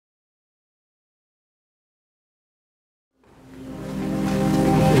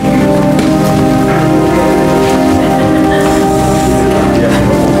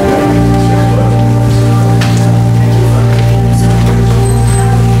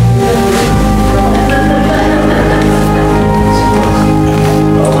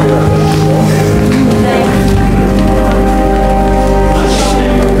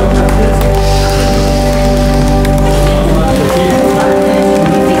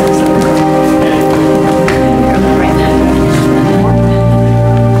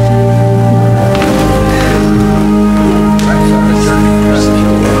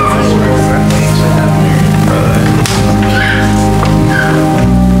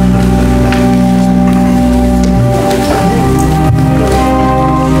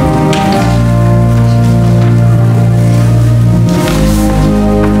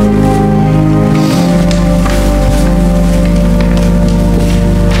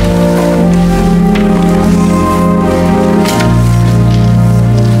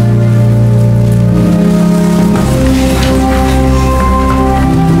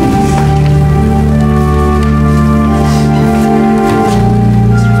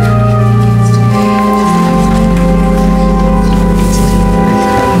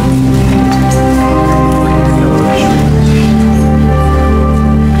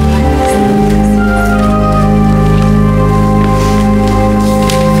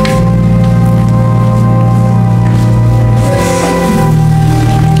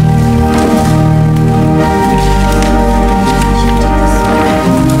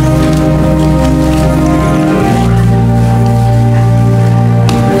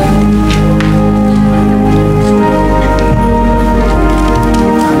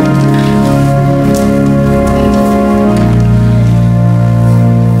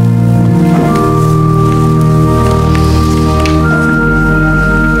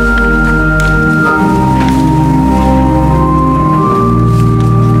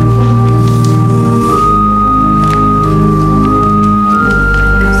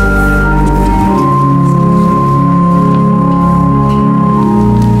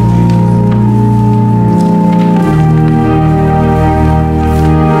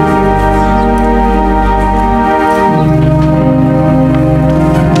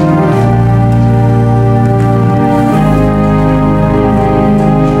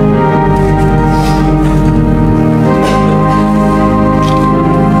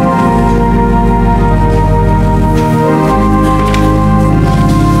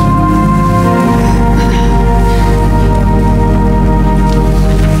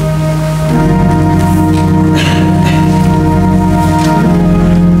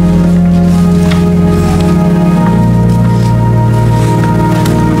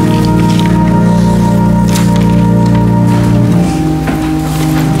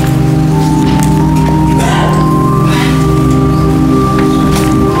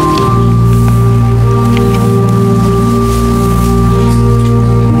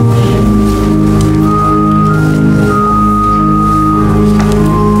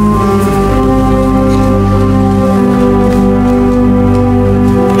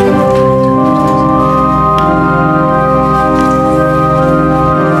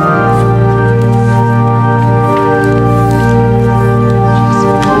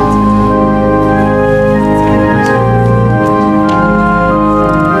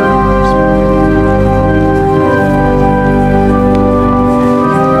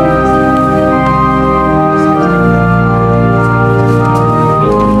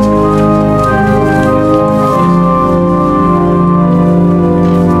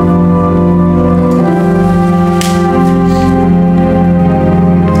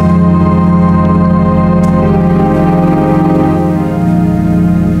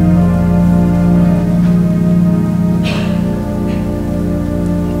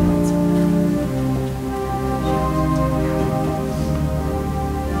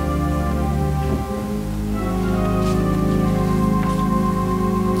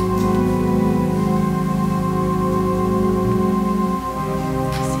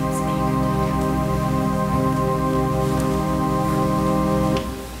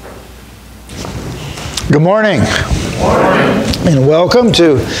Good morning. And welcome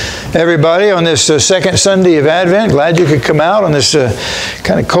to everybody on this second Sunday of Advent. Glad you could come out on this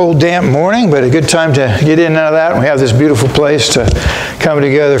kind of cold, damp morning, but a good time to get in and out of that. And we have this beautiful place to come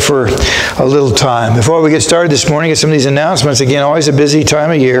together for a little time. Before we get started this morning, get some of these announcements. Again, always a busy time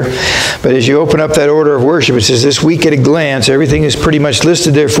of year, but as you open up that order of worship, it says this week at a glance. Everything is pretty much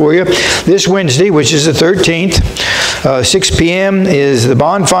listed there for you. This Wednesday, which is the 13th, 6 p.m. is the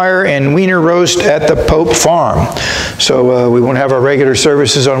bonfire and wiener roast at the Pope Farm. So we won't have our regular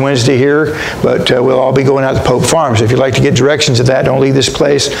services on Wednesday here, but we'll all be going out to Pope Farm. So if you'd like to get directions of that, don't leave this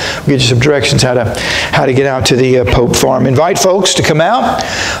place. We'll get you some directions how to get out to the Pope Farm. Invite folks to come out.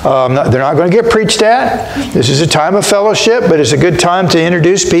 They're not going to get preached at. This is a time of fellowship, but it's a good time to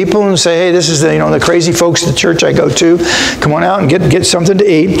introduce people and say, hey, this is the crazy folks at the church I go to. Come on out and get something to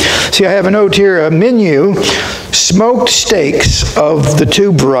eat. See, I have a note here, a menu. Smoked steaks of the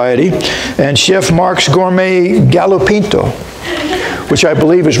tube variety and Chef Mark's gourmet galopinto, which I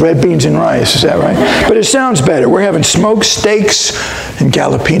believe is red beans and rice. Is that right? But it sounds better. We're having smoked steaks and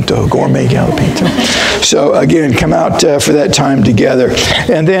galopinto, gourmet galopinto. So again, come out for that time together.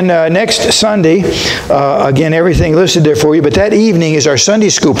 And then next Sunday, again, everything listed there for you. But that evening is our Sunday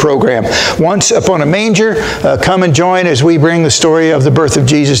school program. Once Upon a Manger, come and join as we bring the story of the birth of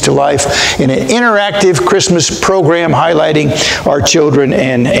Jesus to life in an interactive Christmas program highlighting our children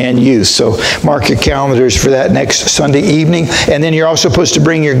and youth. So mark your calendars for that next Sunday evening. And then you're also supposed to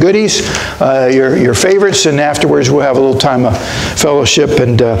bring your goodies, your favorites, and afterwards we'll have a little time of fellowship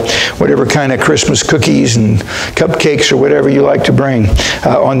and whatever kind of Christmas cookies and cupcakes or whatever you like to bring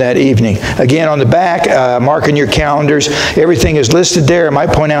on that evening. Again, on the back, mark in your calendars. Everything is listed there. I might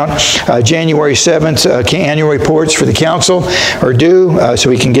point out January 7th annual reports for the council are due, so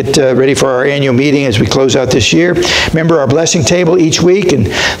we can get ready for our annual meeting as we close out this year. Remember our blessing table each week, and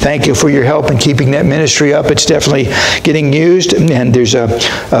thank you for your help in keeping that ministry up. It's definitely getting used, and there's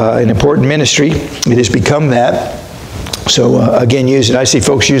an important ministry. It has become that. So again, use it. I see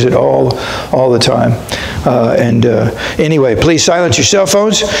folks use it all the time. Anyway, please silence your cell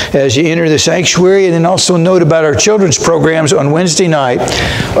phones as you enter the sanctuary. And then also note about our children's programs on Wednesday night.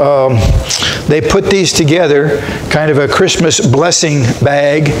 They put these together, kind of a Christmas blessing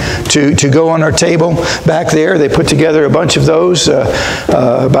bag to go on our table back there. They put together a bunch of those,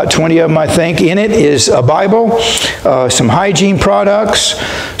 about 20 of them, I think. In it is a Bible, some hygiene products,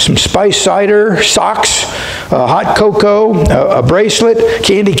 some spice cider, socks, hot cocoa, a bracelet,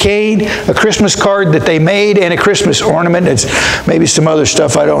 candy cane, a Christmas card that they made, and a Christmas ornament. It's maybe some other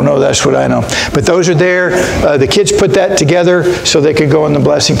stuff. I don't know. That's what I know. But those are there. The kids put that together so they could go on the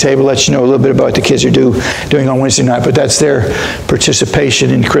blessing table, let you know a little bit about what the kids are doing on Wednesday night. But that's their participation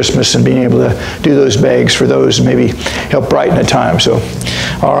in Christmas and being able to do those bags for those and maybe help brighten the time. So,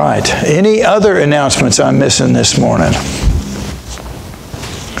 all right. Any other announcements I'm missing this morning?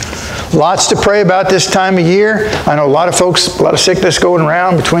 Lots to pray about this time of year. I know a lot of sickness going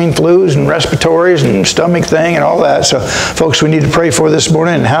around between flus and respiratories and stomach thing and all that. So, folks, we need to pray for this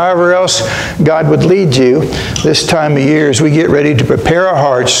morning. And however else God would lead you this time of year as we get ready to prepare our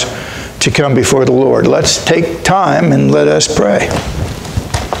hearts to come before the Lord. Let's take time and let us pray.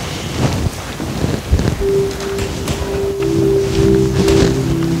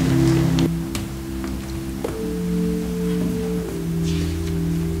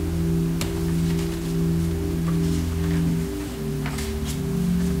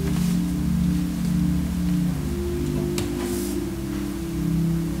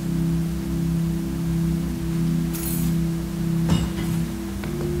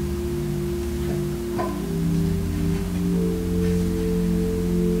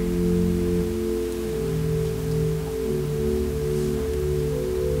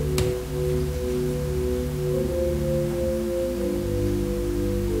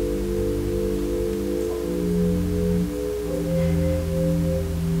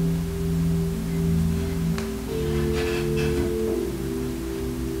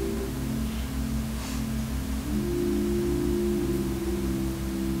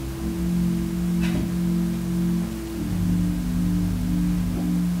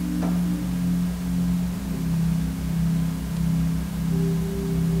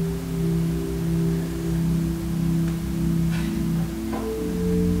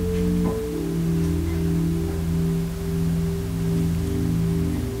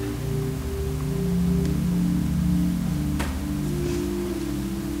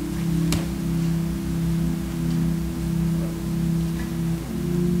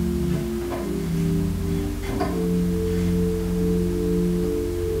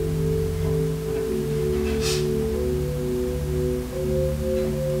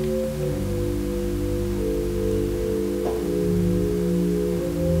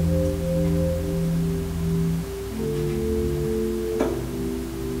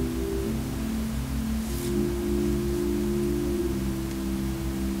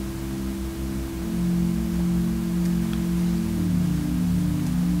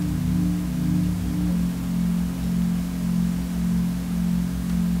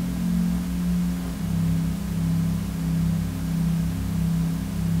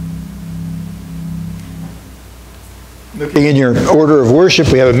 Looking in your order of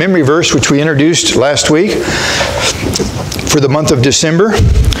worship, we have a memory verse which we introduced last week for the month of December.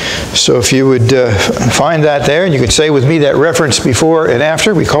 So if you would find that there, and you could say with me that reference before and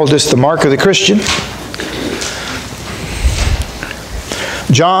after. We called this the mark of the Christian.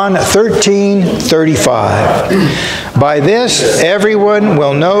 John 13:35. By this everyone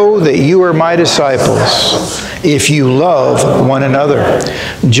will know that you are my disciples, if you love one another.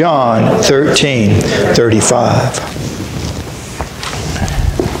 John 13:35.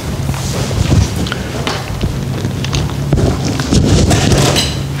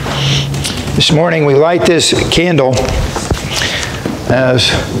 This morning we light this candle as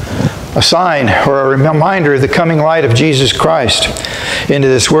a sign or a reminder of the coming light of Jesus Christ into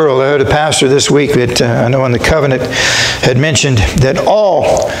this world. I heard a pastor this week that I know in the covenant had mentioned that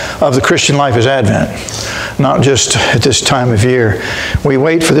all of the Christian life is Advent, not just at this time of year. We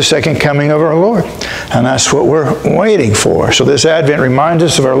wait for the second coming of our Lord, and that's what we're waiting for. So this Advent reminds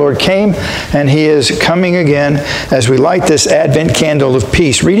us of our Lord came, and He is coming again as we light this Advent candle of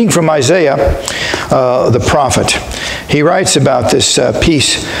peace. Reading from Isaiah, the prophet, he writes about this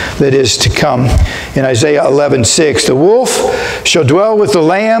peace that is to come in Isaiah 11:6. The wolf shall dwell with the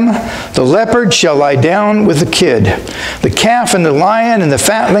lamb, the leopard shall lie down with the kid, the calf and the lion and the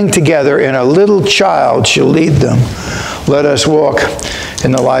fatling together, and a little child shall lead them. Let us walk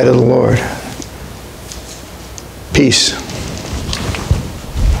in the light of the Lord. Peace.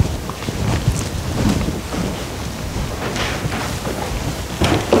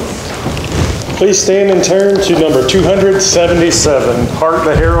 Please stand and turn to number 277. Hark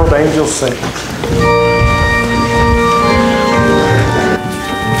the herald angels sing.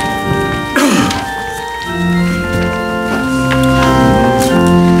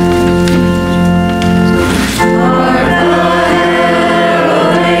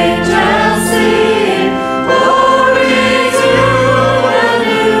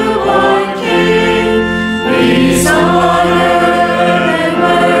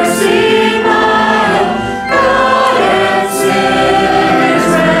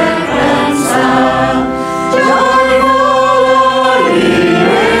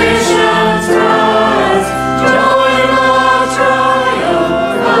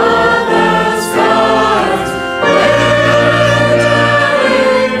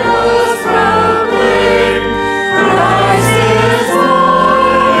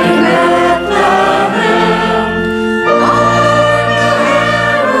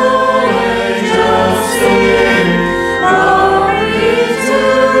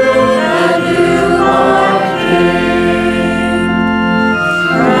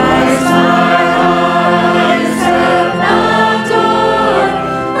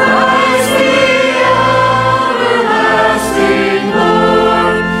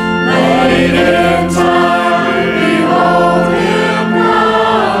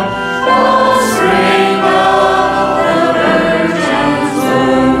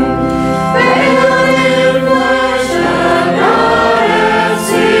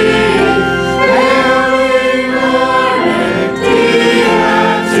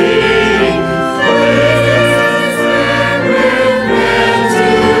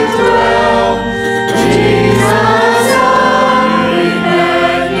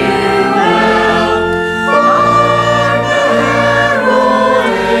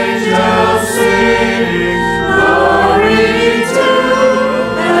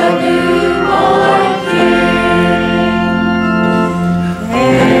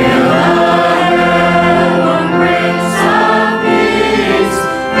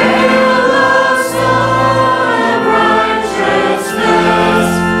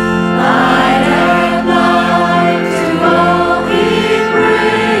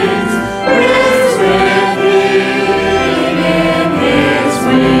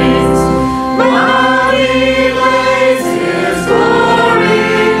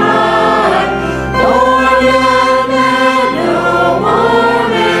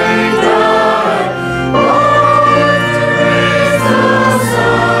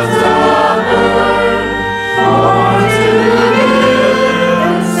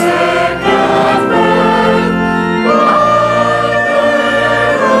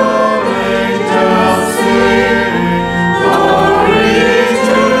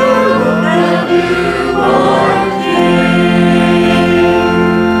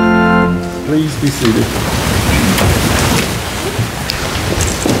 Be seated.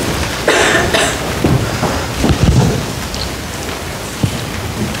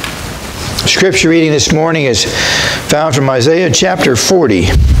 Scripture reading this morning is found from Isaiah chapter 40.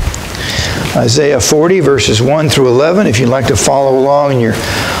 Isaiah 40 verses 1 through 11, if you'd like to follow along in your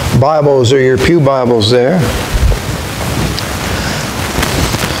Bibles or your pew Bibles there.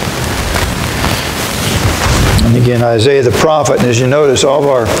 And again, Isaiah the prophet, and as you notice, all of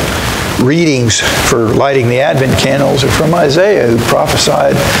our readings for lighting the Advent candles are from Isaiah, who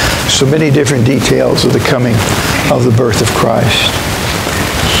prophesied so many different details of the coming of the birth of Christ.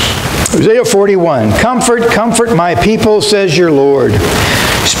 Isaiah 41, "Comfort, comfort my people, says your Lord.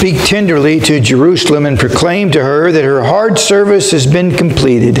 Speak tenderly to Jerusalem and proclaim to her that her hard service has been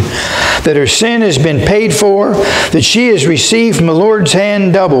completed, that her sin has been paid for, that she has received from the Lord's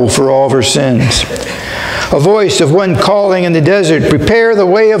hand double for all of her sins. A voice of one calling in the desert, prepare the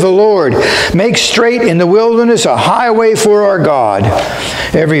way of the Lord. Make straight in the wilderness a highway for our God.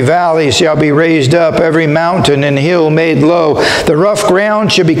 Every valley shall be raised up, every mountain and hill made low. The rough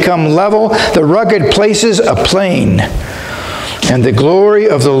ground shall become level, the rugged places a plain. And the glory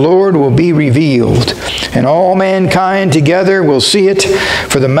of the Lord will be revealed, and all mankind together will see it,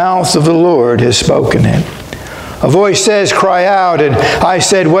 for the mouth of the Lord has spoken it. A voice says, cry out, and I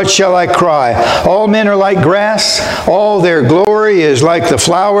said, what shall I cry? All men are like grass, all their glory is like the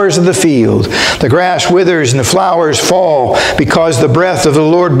flowers of the field. The grass withers and the flowers fall, because the breath of the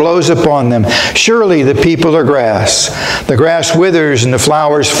Lord blows upon them. Surely the people are grass. The grass withers and the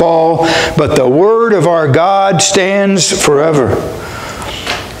flowers fall, but the word of our God stands forever.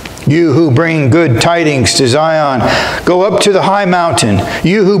 You who bring good tidings to Zion, go up to the high mountain.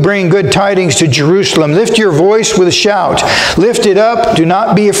 You who bring good tidings to Jerusalem, lift your voice with a shout. Lift it up, do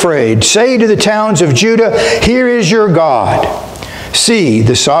not be afraid. Say to the towns of Judah, here is your God. See,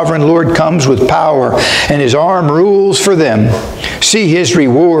 the sovereign Lord comes with power, and his arm rules for them. See, his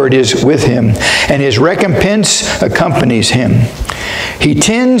reward is with him, and his recompense accompanies him. He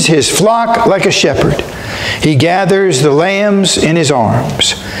tends his flock like a shepherd. He gathers the lambs in his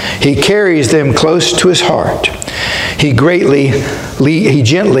arms. He carries them close to his heart. He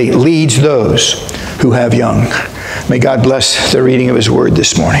gently leads those who have young. May God bless the reading of his word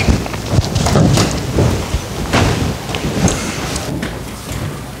this morning.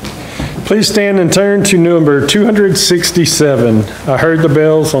 Please stand and turn to number 267. I heard the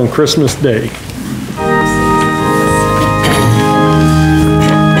bells on Christmas Day.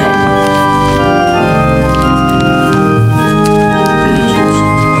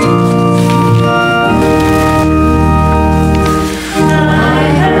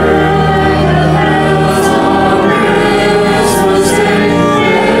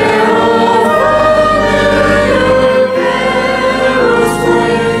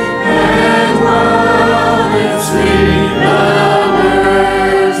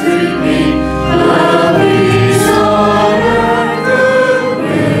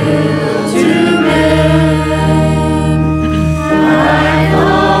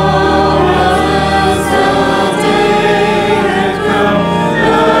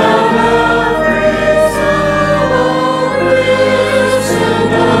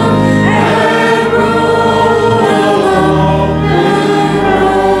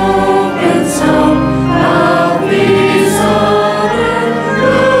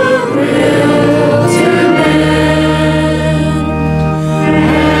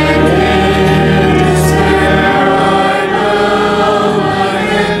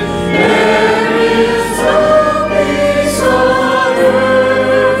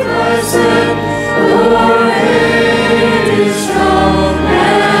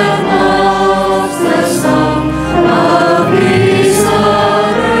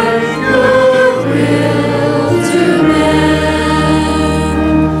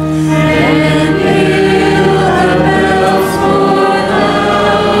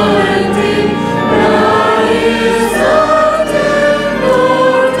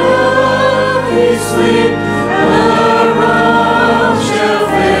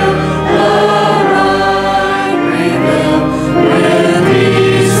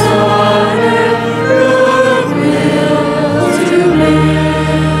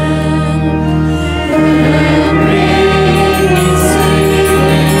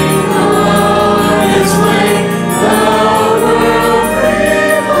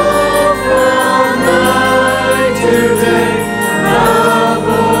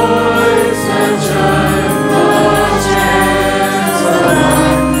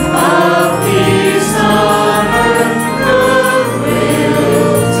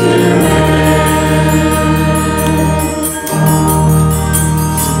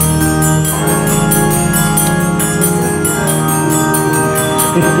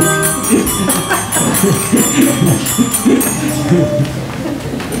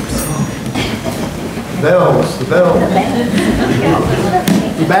 Bells, the bells.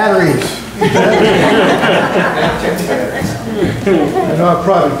 The batteries. I know I've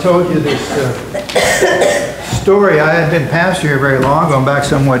probably told you this story. I hadn't been pastor here very long, going back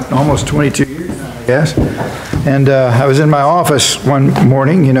somewhat, almost 22 years now. Yes. And I was in my office one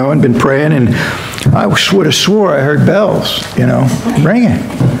morning, and been praying, and I would have swore I heard bells, ringing.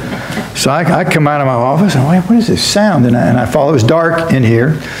 So I come out of my office, and I'm like, what is this sound? And I follow, it was dark in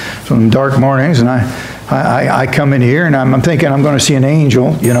here, some dark mornings, and I come in here, and I'm thinking I'm going to see an angel,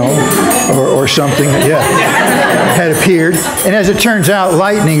 or something that, had appeared. And as it turns out,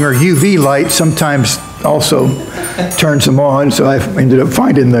 lightning or UV light sometimes also turns them on, so I ended up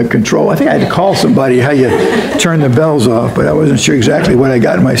finding the control. I think I had to call somebody how you turn the bells off, but I wasn't sure exactly what I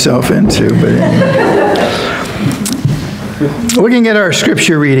got myself into. But anyway. Looking at our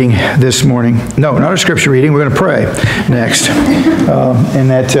scripture reading this morning. No, not our scripture reading. We're going to pray next in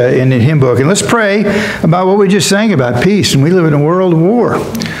the hymn book. And let's pray about what we just sang about, peace. And we live in a world of war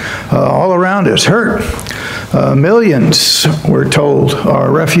all around us, hurt. Millions, we're told,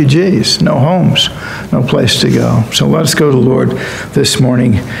 are refugees, no homes, no place to go. So let's go to the Lord this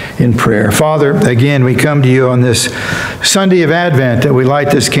morning in prayer. Father, again, we come to you on this Sunday of Advent that we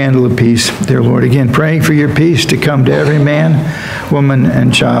light this candle of peace. Dear Lord, again, praying for your peace to come to every man, woman,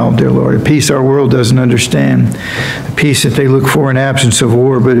 and child, dear Lord. A peace our world doesn't understand. A peace that they look for in absence of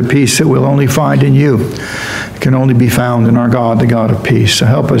war, but a peace that we'll only find in you. It can only be found in our God, the God of peace. So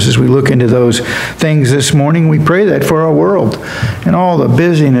help us as we look into those things this morning. We pray that for our world and all the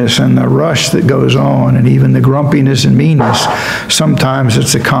busyness and the rush that goes on and even the grumpiness and meanness. Sometimes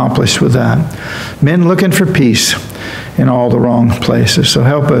it's accomplished with that. Men looking for peace in all the wrong places. So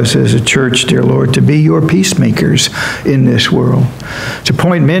help us as a church, dear Lord, to be your peacemakers in this world. To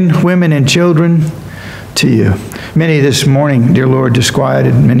point men, women, and children to you. Many this morning, dear Lord,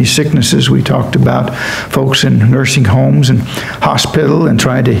 disquieted, many sicknesses. We talked about folks in nursing homes and hospital and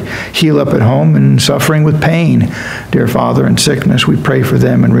trying to heal up at home and suffering with pain, dear Father, and sickness. We pray for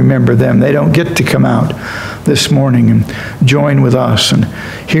them and remember them. They don't get to come out this morning and join with us and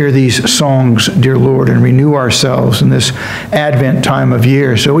hear these songs, dear Lord, and renew ourselves in this Advent time of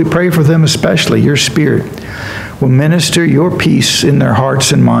year. So we pray for them especially. Your Spirit will minister your peace in their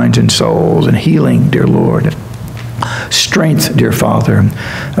hearts and minds and souls, and healing, dear Lord. Strength, dear Father.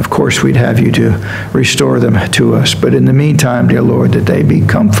 Of course, we'd have you to restore them to us. But in the meantime, dear Lord, that they be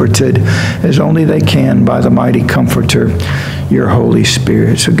comforted as only they can by the mighty Comforter, your Holy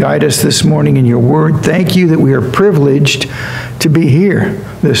Spirit. So guide us this morning in your word. Thank you that we are privileged to be here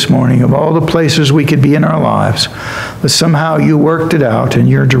this morning. Of all the places we could be in our lives, but somehow you worked it out in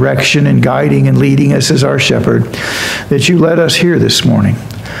your direction and guiding and leading us as our shepherd, that you led us here this morning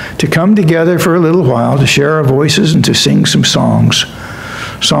to come together for a little while, to share our voices and to sing some songs.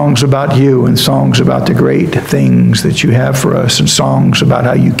 Songs about you and songs about the great things that you have for us and songs about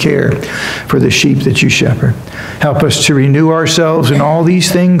how you care for the sheep that you shepherd. Help us to renew ourselves in all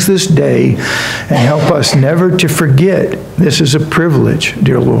these things this day and help us never to forget this is a privilege,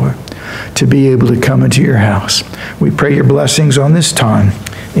 dear Lord, to be able to come into your house. We pray your blessings on this time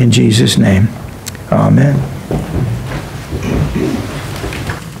in Jesus' name. Amen.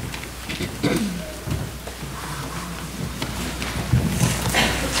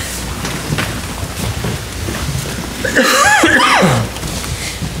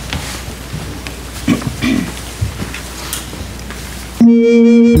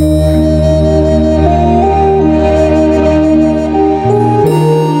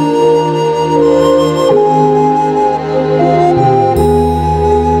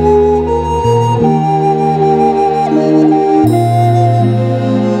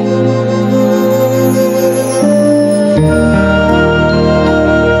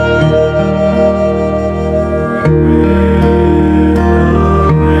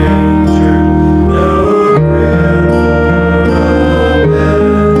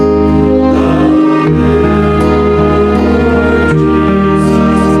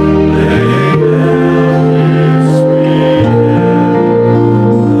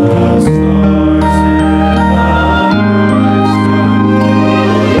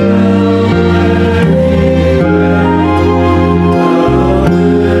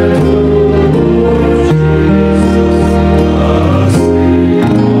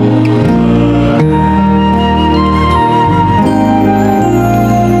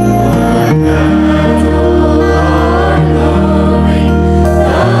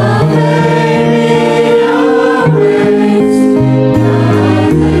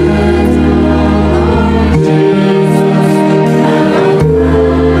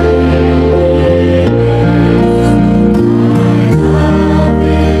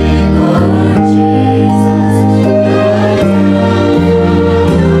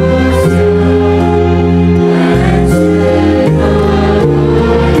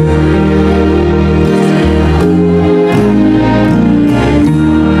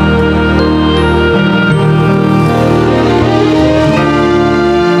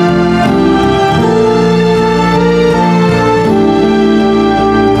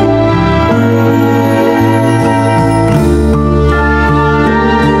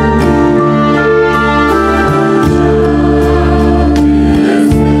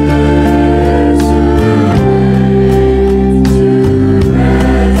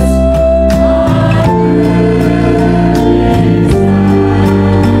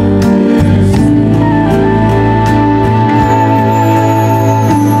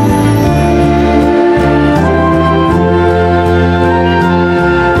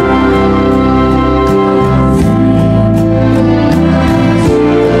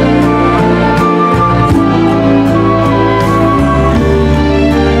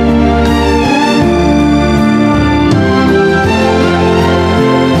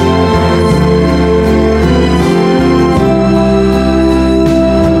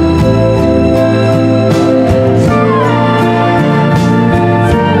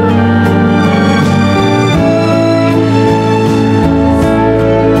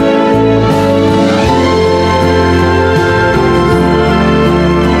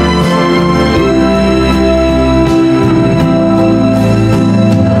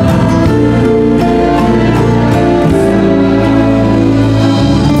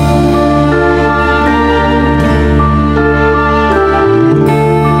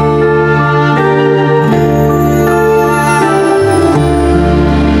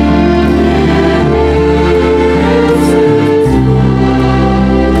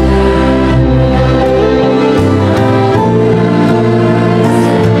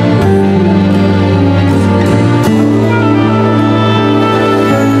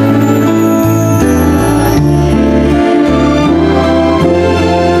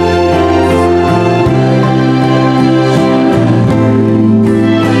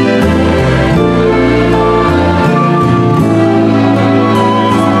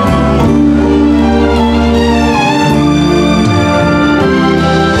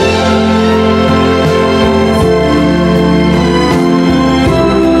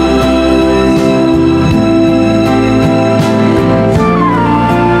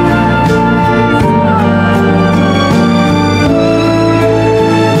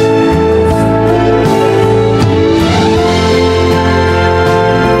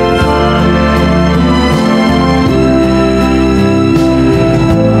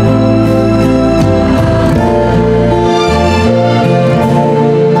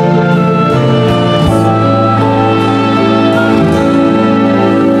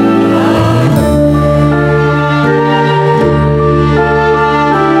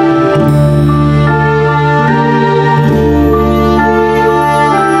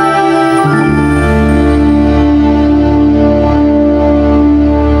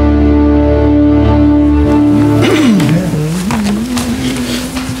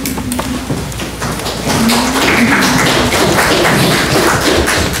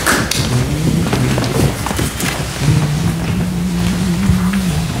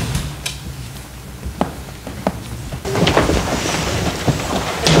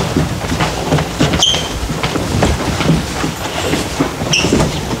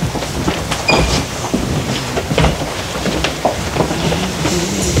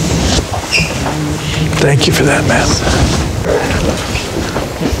 Thank you for that, Matt.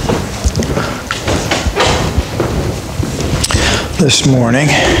 This morning.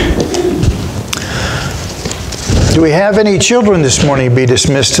 Do we have any children this morning be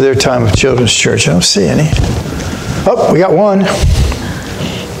dismissed to their time of children's church? I don't see any. Oh, we got one.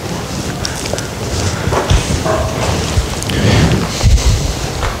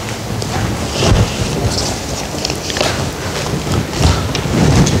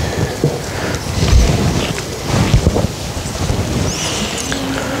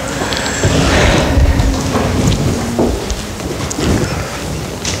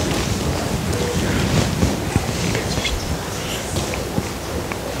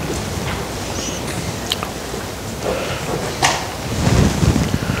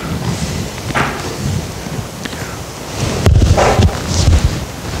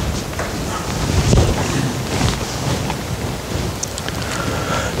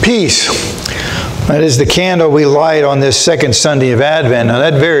 Peace. That is the candle we light on this second Sunday of Advent. Now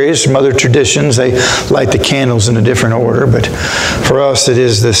that varies from other traditions. They light the candles in a different order, but for us it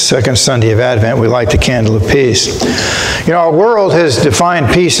is the second Sunday of Advent. We light the candle of peace. You know, our world has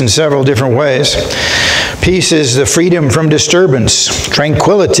defined peace in several different ways. Peace is the freedom from disturbance,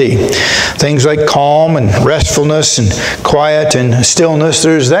 tranquility, things like calm and restfulness and quiet and stillness.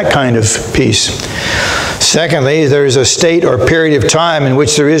 There's that kind of peace. Secondly, there is a state or period of time in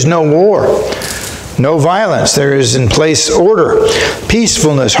which there is no war, no violence. There is in place order,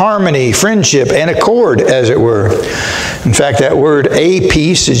 peacefulness, harmony, friendship, and accord, as it were. In fact, that word "a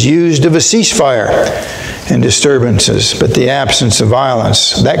peace" is used of a ceasefire and disturbances, but the absence of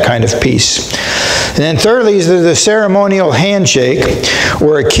violence, that kind of peace. And then thirdly is the ceremonial handshake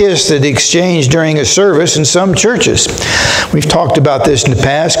or a kiss that is exchanged during a service in some churches. We've talked about this in the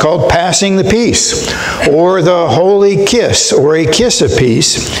past, called passing the peace, or the holy kiss, or a kiss of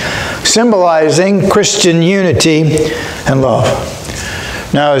peace, symbolizing Christian unity and love.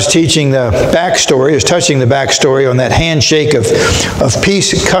 Now, I was touching the backstory on that handshake of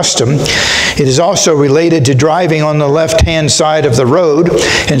peace custom. It is also related to driving on the left-hand side of the road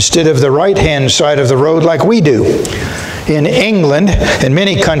instead of the right-hand side of the road like we do. In England and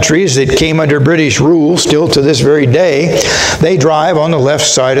many countries that came under British rule still to this very day, they drive on the left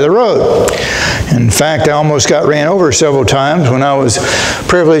side of the road. In fact, I almost got ran over several times when I was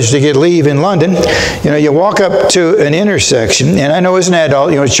privileged to get leave in London. You know, you walk up to an intersection, and I know as an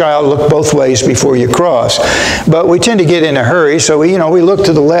adult, a child, look both ways before you cross. But we tend to get in a hurry, so we look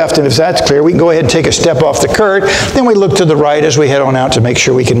to the left, and if that's clear, we can go ahead and take a step off the curb. Then we look to the right as we head on out to make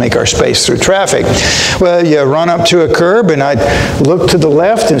sure we can make our space through traffic. Well, you run up to a curb, and I'd look to the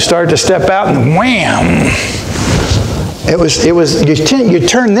left and start to step out, and wham! You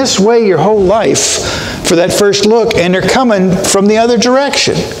turn this way your whole life for that first look, and they're coming from the other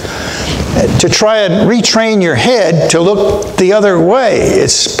direction. To try and retrain your head to look the other way,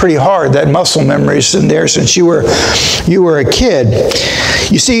 it's pretty hard. That muscle memory's in there since you were a kid.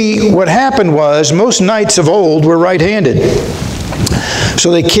 You see, what happened was most knights of old were right-handed. So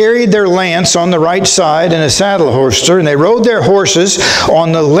they carried their lance on the right side in a saddle holster, and they rode their horses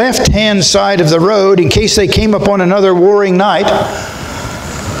on the left-hand side of the road in case they came upon another warring knight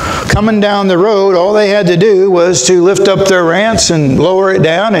coming down the road. All they had to do was to lift up their lance and lower it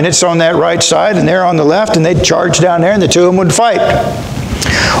down, and it's on that right side, and they're on the left, and they'd charge down there, and the two of them would fight.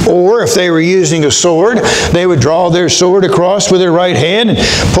 Or if they were using a sword, they would draw their sword across with their right hand and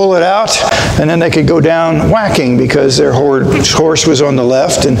pull it out, and then they could go down whacking because their horse was on the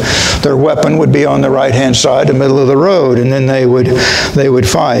left and their weapon would be on the right-hand side, the middle of the road, and then they would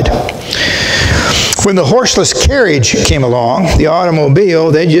fight. When the horseless carriage came along, the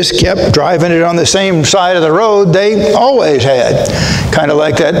automobile, they just kept driving it on the same side of the road they always had. Kind of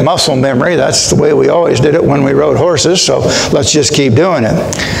like that muscle memory. That's the way we always did it when we rode horses, so let's just keep doing it.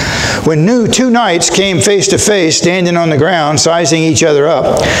 When two knights came face to face, standing on the ground, sizing each other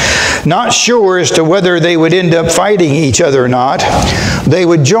up, not sure as to whether they would end up fighting each other or not, they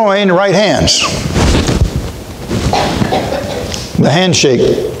would join right hands. The handshake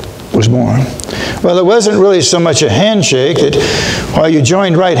was born. Well, it wasn't really so much a handshake that while you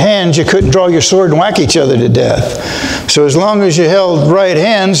joined right hands, you couldn't draw your sword and whack each other to death. So as long as you held right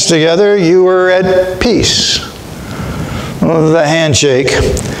hands together, you were at peace. Well, the handshake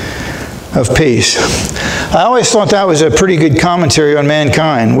of peace. I always thought that was a pretty good commentary on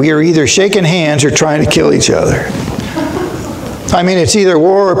mankind. We are either shaking hands or trying to kill each other. I mean, it's either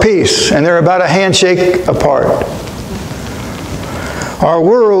war or peace, and they're about a handshake apart. Our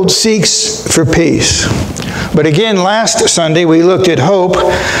world seeks for peace. But again, last Sunday we looked at hope.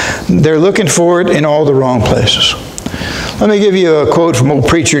 They're looking for it in all the wrong places. Let me give you a quote from old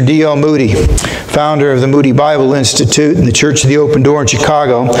preacher D.L. Moody, founder of the Moody Bible Institute and the Church of the Open Door in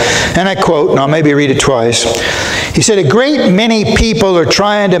Chicago. And I quote, and I'll maybe read it twice. He said, "A great many people are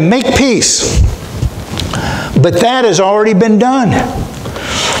trying to make peace, but that has already been done.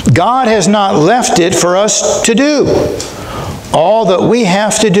 God has not left it for us to do. All that we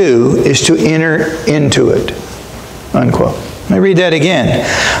have to do is to enter into it." Unquote. Let me read that again.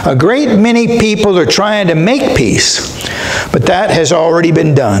 A great many people are trying to make peace, but that has already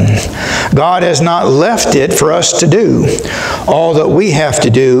been done. God has not left it for us to do. All that we have to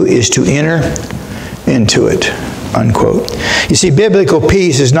do is to enter into it. Unquote. You see, biblical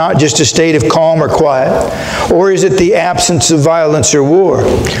peace is not just a state of calm or quiet, or is it the absence of violence or war.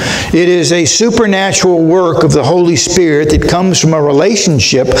 It is a supernatural work of the Holy Spirit that comes from a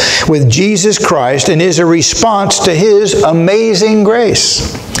relationship with Jesus Christ and is a response to His amazing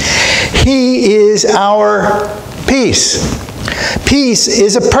grace. He is our peace. Peace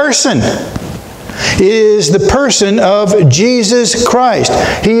is a person. It is the person of Jesus Christ.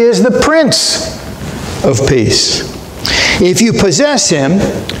 He is the Prince of Peace. If you possess Him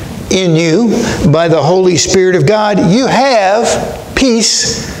in you by the Holy Spirit of God, you have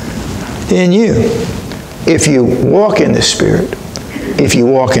peace in you. If you walk in the Spirit, if you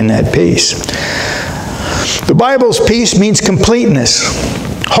walk in that peace. The Bible's peace means completeness,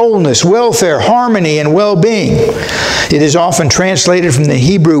 wholeness, welfare, harmony, and well-being. It is often translated from the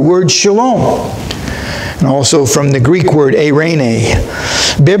Hebrew word shalom, and also from the Greek word eirene.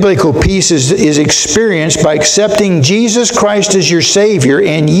 Biblical peace is experienced by accepting Jesus Christ as your Savior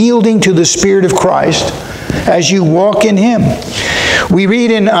and yielding to the Spirit of Christ as you walk in Him. We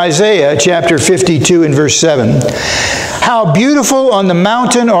read in Isaiah chapter 52 and verse 7, "How beautiful on the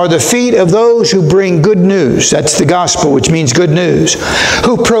mountain are the feet of those who bring good news." That's the gospel, which means good news.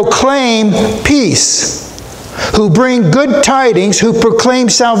 "Who proclaim peace, who bring good tidings, who proclaim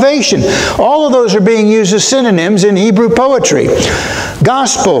salvation." All of those are being used as synonyms in Hebrew poetry.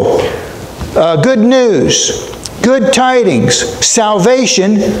 Gospel, good news, good tidings,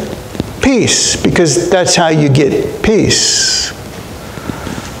 salvation, peace, because that's how you get peace.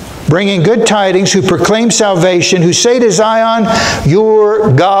 Bringing good tidings, who proclaim salvation, who say to Zion, "Your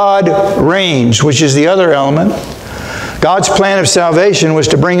God reigns," which is the other element. God's plan of salvation was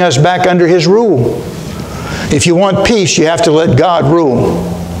to bring us back under His rule. If you want peace, you have to let God rule.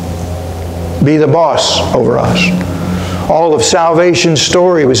 Be the boss over us. All of salvation's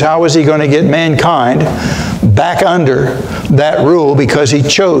story was how was He going to get mankind back under that rule, because He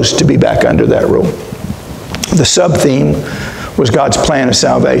chose to be back under that rule. The sub-theme was God's plan of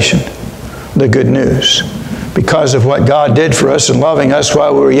salvation, the good news. Because of what God did for us in loving us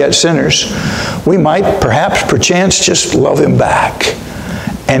while we were yet sinners, we might perhaps perchance just love Him back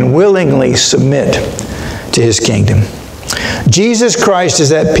and willingly submit to His kingdom. Jesus Christ is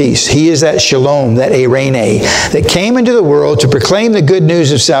that peace. He is that shalom, that eirene, that came into the world to proclaim the good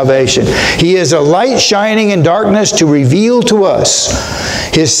news of salvation. He is a light shining in darkness to reveal to us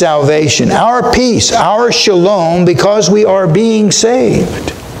His salvation, our peace, our shalom, because we are being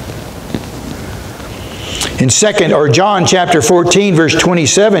saved. In John chapter 14, verse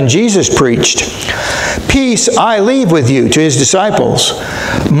 27, Jesus preached, "Peace I leave with you," to His disciples.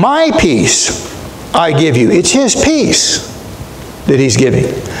 "My peace I give you." It's His peace that He's giving.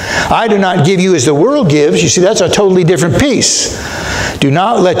 "I do not give you as the world gives." You see, that's a totally different peace. "Do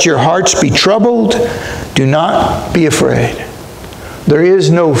not let your hearts be troubled. Do not be afraid." There is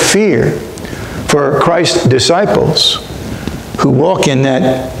no fear for Christ's disciples who walk in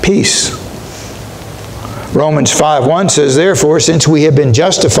that peace. Romans 5:1 says, "Therefore, since we have been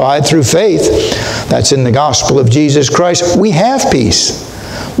justified through faith," that's in the gospel of Jesus Christ, "we have peace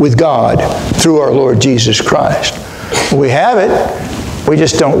with God through our Lord Jesus Christ." We have it, we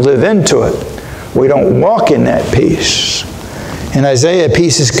just don't live into it. We don't walk in that peace. In Isaiah,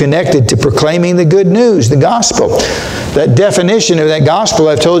 peace is connected to proclaiming the good news, the gospel. That definition of that gospel,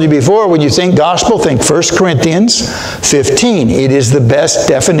 I've told you before, when you think gospel, think 1 Corinthians 15. It is the best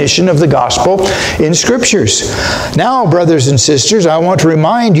definition of the gospel in Scriptures. Now, brothers and sisters, I want to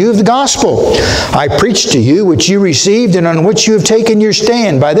remind you of the gospel I preached to you, which you received and on which you have taken your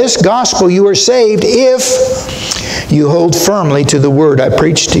stand. By this gospel you are saved if you hold firmly to the word I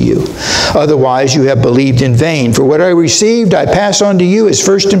preached to you. Otherwise you have believed in vain. For what I received I pass on to you as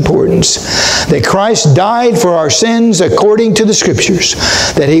first importance, that Christ died for our sins according to the Scriptures,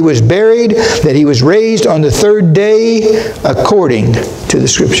 that He was buried, that He was raised on the third day according to the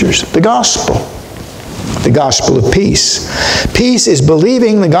Scriptures. The gospel. the gospel of peace. Peace is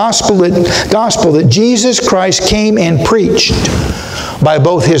believing the gospel that Jesus Christ came and preached by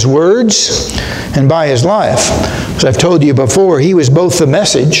both his words and by his life. As I've told you before, he was both the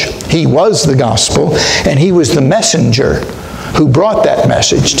message, he was the gospel, and he was the messenger who brought that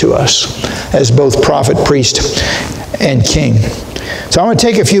message to us as both prophet, priest, and king. So I want to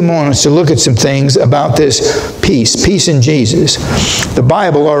take a few moments to look at some things about this peace in Jesus. The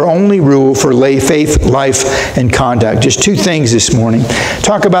Bible, our only rule for lay faith, life, and conduct. Just two things this morning.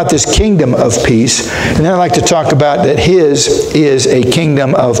 Talk about this kingdom of peace, and then I'd like to talk about that his is a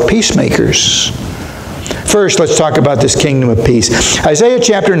kingdom of peacemakers. First, let's talk about this kingdom of peace. Isaiah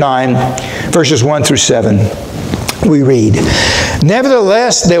chapter 9, verses 1 through 7. We read,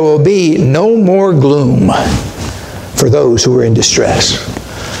 "Nevertheless, there will be no more gloom for those who are in distress."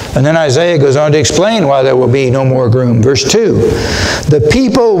 And then Isaiah goes on to explain why there will be no more gloom. Verse 2, "The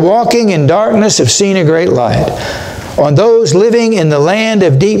people walking in darkness have seen a great light. On those living in the land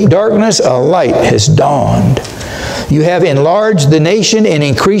of deep darkness, a light has dawned. You have enlarged the nation and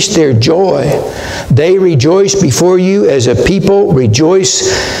increased their joy. They rejoice before you as a people rejoice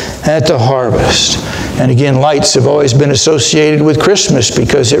at the harvest." And again, lights have always been associated with Christmas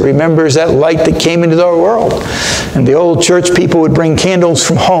because it remembers that light that came into our world. And the old church people would bring candles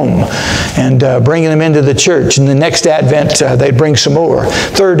from home and bring them into the church. And the next Advent, they'd bring some more.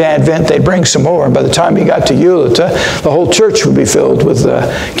 Third Advent, they'd bring some more. And by the time you got to Eulata, the whole church would be filled with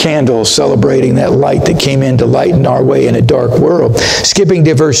candles celebrating that light that came in to lighten our way in a dark world. Skipping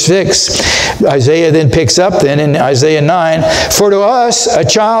to verse 6, Isaiah then picks up then in Isaiah 9, "For to us a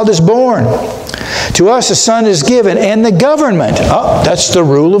child is born. To us a son is given, and the government," that's the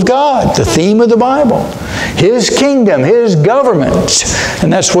rule of God, the theme of the Bible. His kingdom, his government.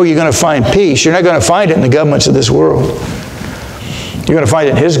 And that's where you're going to find peace. You're not going to find it in the governments of this world. You're going to find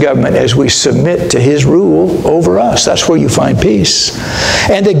it in his government as we submit to his rule over us. That's where you find peace.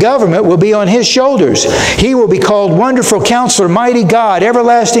 "And the government will be on his shoulders. He will be called Wonderful Counselor, Mighty God,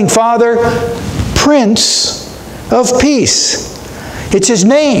 Everlasting Father, Prince of Peace." It's his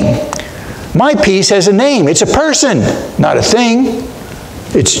name. My peace has a name. It's a person, not a thing.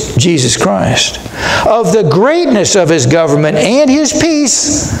 It's Jesus Christ. "Of the greatness of his government and his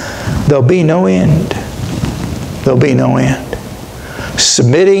peace, there'll be no end." There'll be no end.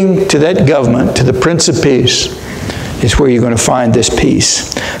 Submitting to that government, to the Prince of Peace, is where you're going to find this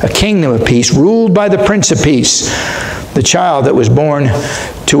peace. A kingdom of peace ruled by the Prince of Peace, the child that was born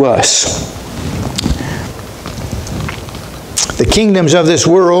to us. The kingdoms of this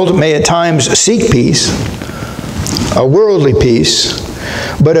world may at times seek peace, a worldly peace,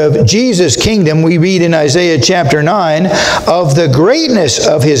 but of Jesus' kingdom we read in Isaiah chapter 9, "Of the greatness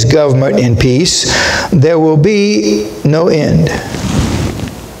of his government and peace, there will be no end."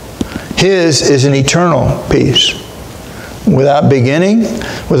 His is an eternal peace, without beginning,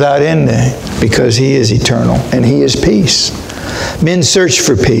 without ending, because he is eternal and he is peace. Men search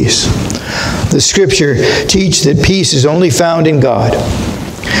for peace. The Scripture teaches that peace is only found in God.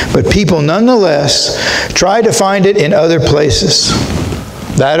 But people nonetheless try to find it in other places.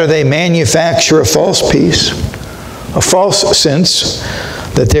 That or they manufacture a false peace, a false sense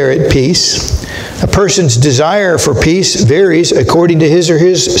that they're at peace. A person's desire for peace varies according to his or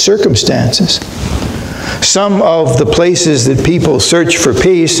his circumstances. Some of the places that people search for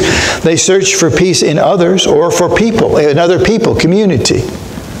peace, they search for peace in others or for people, in other people, community,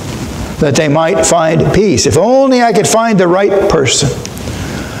 that they might find peace. If only I could find the right person.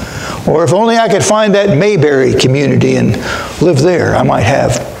 Or if only I could find that Mayberry community and live there, I might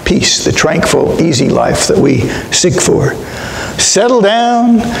have peace, the tranquil, easy life that we seek for. Settle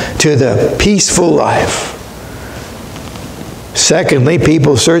down to the peaceful life. Secondly,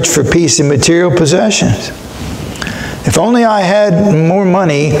 people search for peace in material possessions. If only I had more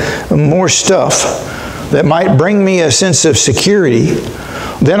money, more stuff that might bring me a sense of security,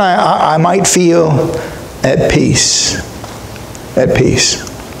 then I might feel at peace. At peace.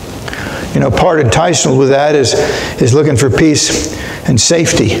 You know, part enticement with that is looking for peace and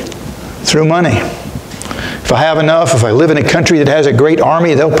safety through money. If I have enough, if I live in a country that has a great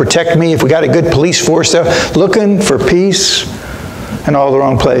army, they'll protect me. If we got a good police force, they're looking for peace in all the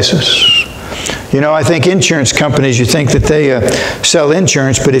wrong places. You know, I think insurance companies, you think that they sell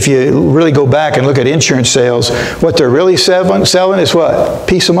insurance, but if you really go back and look at insurance sales, what they're really selling is what?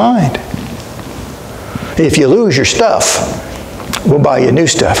 Peace of mind. If you lose your stuff, we'll buy you new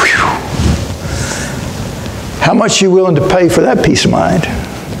stuff. Whew. How much are you willing to pay for that peace of mind?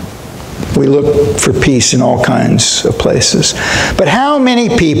 We look for peace in all kinds of places. But how many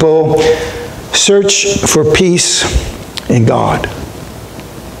people search for peace in God?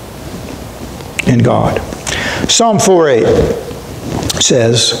 in God. Psalm 4:8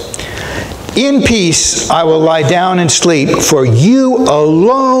 says, "In peace I will lie down and sleep, for you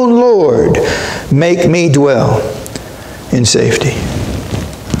alone, Lord, make me dwell in safety."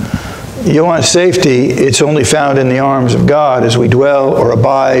 You want safety, it's only found in the arms of God as we dwell or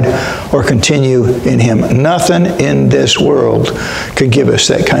abide or continue in Him. Nothing in this world could give us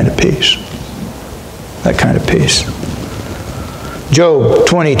that kind of peace. That kind of peace. Job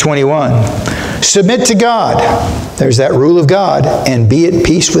 20:21. Submit to God. There's that rule of God, and be at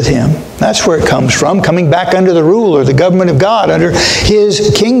peace with Him. That's where it comes from, coming back under the rule or the government of God, under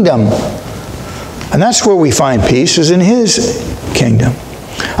His kingdom. And that's where we find peace, is in His kingdom.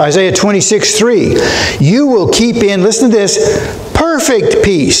 Isaiah 26:3. You will keep in, listen to this, perfect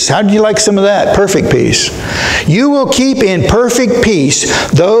peace. How do you like some of that? Perfect peace. You will keep in perfect peace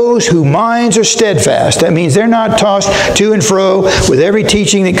those whose minds are steadfast. That means they're not tossed to and fro with every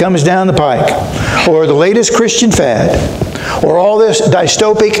teaching that comes down the pike, or the latest Christian fad, or all this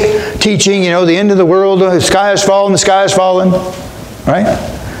dystopic teaching, the end of the world, the sky has fallen, the sky has fallen. Right?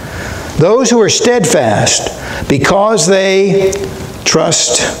 Those who are steadfast because they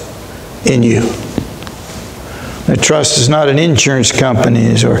trust in you. That trust is not in insurance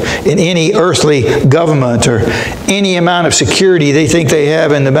companies or in any earthly government or any amount of security they think they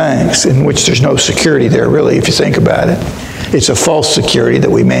have in the banks, in which there's no security there, really, if you think about it. It's a false security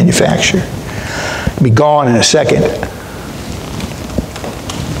that we manufacture. It'll be gone in a second.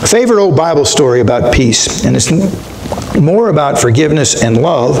 A favorite old Bible story about peace, and it's more about forgiveness and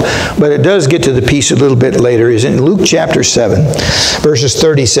love, but it does get to the peace a little bit later, is in Luke chapter 7, verses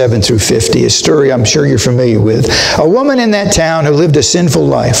 37 through 50, a story I'm sure you're familiar with. A woman in that town who lived a sinful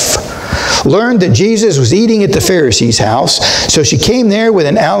life learned that Jesus was eating at the Pharisee's house, so she came there with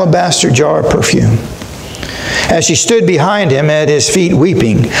an alabaster jar of perfume. As she stood behind him at his feet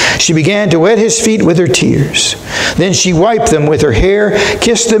weeping, she began to wet his feet with her tears. Then she wiped them with her hair,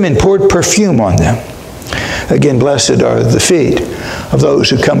 kissed them, and poured perfume on them. Again, blessed are the feet of those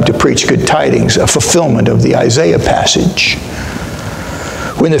who come to preach good tidings, a fulfillment of the Isaiah passage.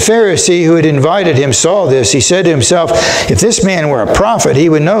 When the Pharisee who had invited him saw this, he said to himself, if this man were a prophet, he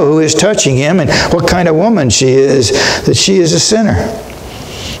would know who is touching him and what kind of woman she is, that she is a sinner.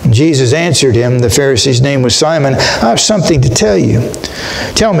 And Jesus answered him, the Pharisee's name was Simon, I have something to tell you.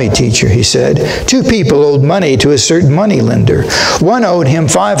 Tell me, teacher, he said. 2 people owed money to a certain moneylender. One owed him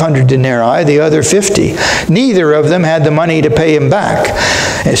 500 denarii, the other 50. Neither of them had the money to pay him back.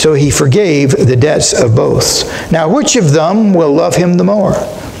 And so he forgave the debts of both. Now, which of them will love him the more?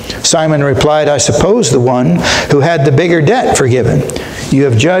 Simon replied, I suppose the one who had the bigger debt forgiven. You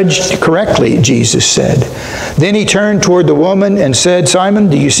have judged correctly, Jesus said. Then he turned toward the woman and said, Simon,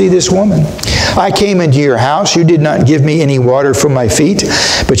 do you see this woman? I came into your house. You did not give me any water for my feet,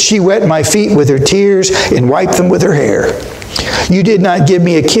 but she wet my feet with her tears and wiped them with her hair. You did not give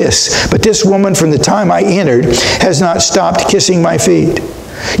me a kiss, but this woman from the time I entered has not stopped kissing my feet.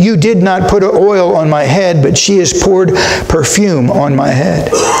 You did not put oil on my head, but she has poured perfume on my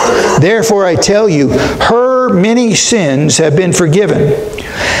head. Therefore I tell you, her many sins have been forgiven,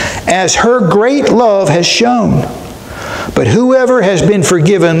 as her great love has shown. But whoever has been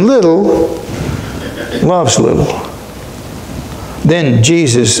forgiven little, loves little. Then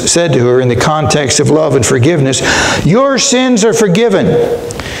Jesus said to her in the context of love and forgiveness, your sins are forgiven.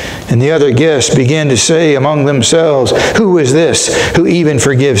 And the other guests began to say among themselves, who is this who even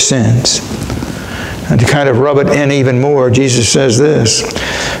forgives sins? And to kind of rub it in even more, Jesus says this.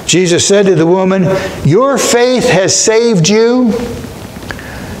 Jesus said to the woman, your faith has saved you.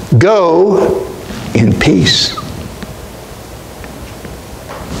 Go in peace.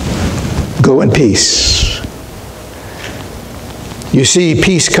 Go in peace. You see,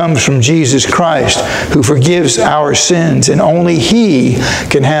 peace comes from Jesus Christ, who forgives our sins, and only He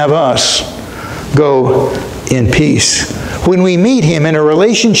can have us go in peace. When we meet Him in a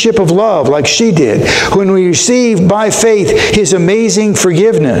relationship of love, like she did, when we receive by faith His amazing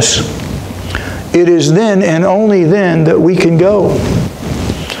forgiveness, it is then and only then that we can go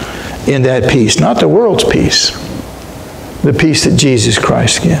in that peace, not the world's peace, the peace that Jesus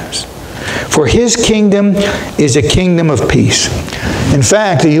Christ gives. For His kingdom is a kingdom of peace. In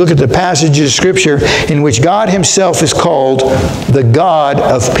fact, you look at the passages of Scripture in which God Himself is called the God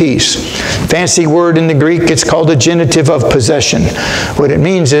of peace. Fancy word in the Greek, it's called a genitive of possession. What it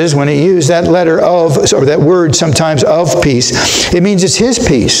means is, when you use that letter of, or that word sometimes of peace, it means it's His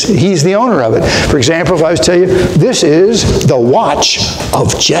peace. He's the owner of it. For example, if I was to tell you, this is the watch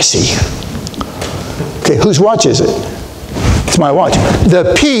of Jesse. Okay, whose watch is it? It's my watch.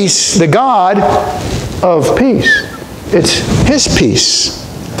 The peace, the God of peace. It's His peace.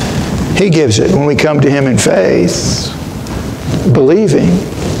 He gives it when we come to Him in faith, believing,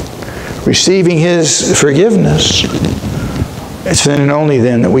 receiving His forgiveness. It's then and only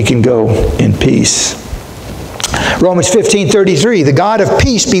then that we can go in peace. Romans 15:33, the God of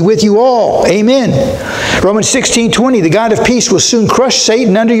peace be with you all. Amen. Romans 16:20, the God of peace will soon crush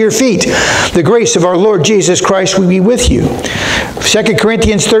Satan under your feet. The grace of our Lord Jesus Christ will be with you. 2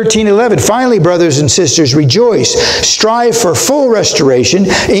 Corinthians 13:11, finally, brothers and sisters, rejoice, strive for full restoration,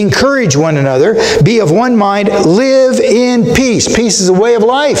 encourage one another, be of one mind, live in peace. Peace is a way of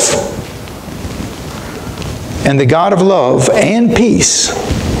life. And the God of love and peace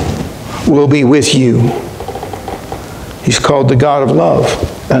will be with you. He's called the God of love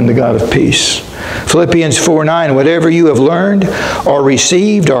and the God of peace. Philippians 4:9, whatever you have learned or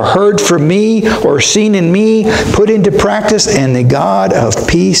received or heard from me or seen in me, put into practice, and the God of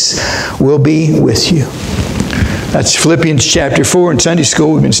peace will be with you. That's Philippians chapter 4 in Sunday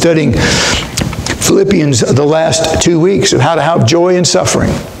school. We've been studying Philippians the last 2 weeks of how to have joy in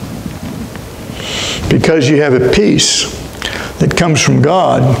suffering. Because you have a peace that comes from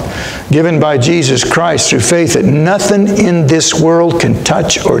God, given by Jesus Christ through faith, that nothing in this world can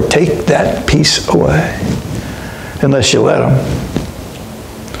touch or take that peace away unless you let Him.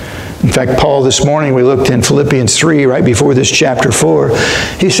 In fact, Paul this morning, we looked in Philippians 3, right before this chapter 4,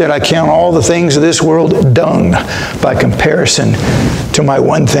 he said, I count all the things of this world dung by comparison to my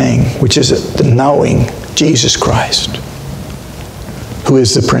one thing, which is the knowing Jesus Christ, who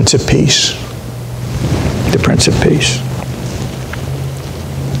is the Prince of Peace. The Prince of Peace.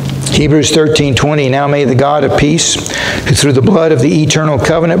 Hebrews 13:20, now may the God of peace, who through the blood of the eternal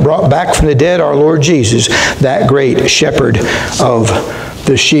covenant brought back from the dead our Lord Jesus, that great shepherd of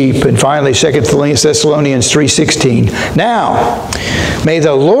the sheep. And finally, 2 Thessalonians 3:16, now may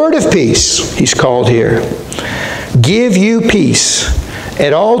the Lord of peace, He's called here, give you peace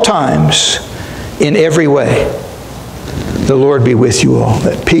at all times in every way. The Lord be with you all.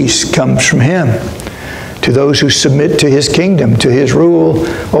 That peace comes from Him. To those who submit to His kingdom, to His rule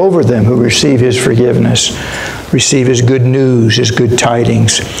over them, who receive His forgiveness, receive His good news, His good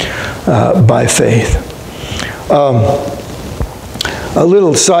tidings by faith. A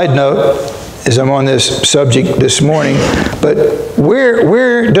little side note as I'm on this subject this morning, but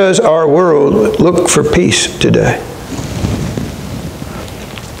where does our world look for peace today?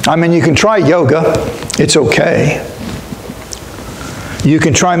 I mean, you can try yoga. It's okay. You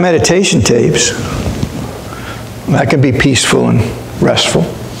can try meditation tapes. That can be peaceful and restful.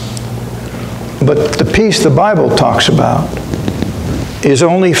 But the peace the Bible talks about is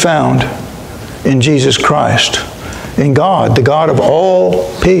only found in Jesus Christ, in God, the God of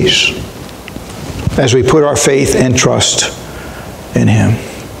all peace, as we put our faith and trust in Him.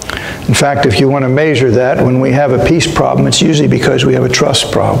 In fact, if you want to measure that, when we have a peace problem, it's usually because we have a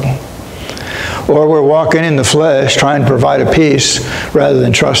trust problem. Or we're walking in the flesh trying to provide a peace rather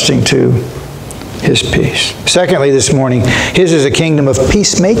than trusting to His peace. Secondly, this morning, His is a kingdom of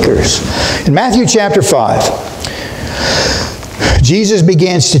peacemakers. In Matthew chapter 5, Jesus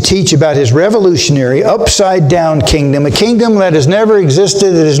begins to teach about His revolutionary, upside-down kingdom, a kingdom that has never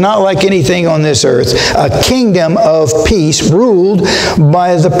existed, that is not like anything on this earth, a kingdom of peace ruled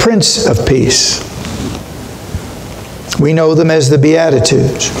by the Prince of Peace. We know them as the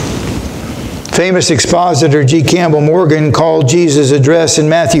Beatitudes. Famous expositor G. Campbell Morgan called Jesus' address in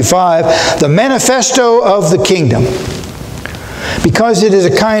Matthew 5 the manifesto of the kingdom, because it is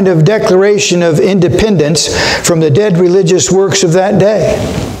a kind of declaration of independence from the dead religious works of that day.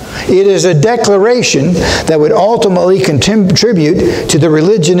 It is a declaration that would ultimately contribute to the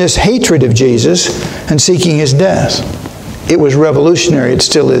religionist hatred of Jesus and seeking His death. It was revolutionary. It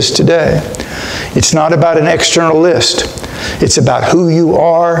still is today. It's not about an external list. It's about who you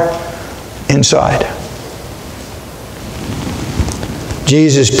are inside.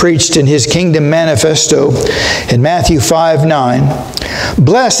 Jesus preached in His kingdom manifesto in Matthew 5:9,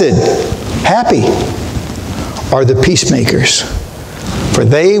 blessed, happy are the peacemakers, for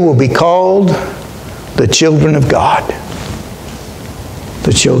they will be called the children of God.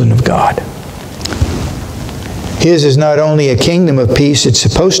 The children of God. His is not only a kingdom of peace, it's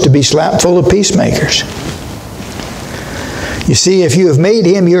supposed to be slap full of peacemakers. You see, if you have made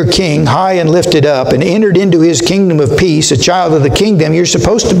Him your king, high and lifted up, and entered into His kingdom of peace, a child of the kingdom, you're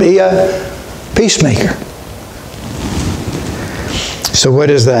supposed to be a peacemaker. So what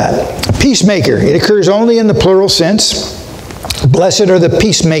is that? A peacemaker. It occurs only in the plural sense. Blessed are the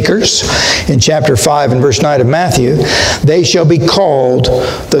peacemakers, in chapter 5 and verse 9 of Matthew. They shall be called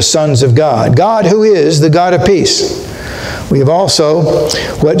the sons of God. God, who is the God of peace. We have also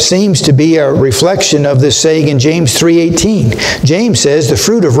what seems to be a reflection of this saying in James 3:18. James says, the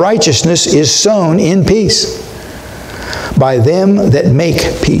fruit of righteousness is sown in peace by them that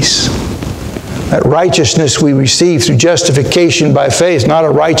make peace. That righteousness we receive through justification by faith, not a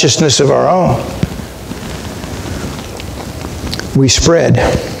righteousness of our own. We spread.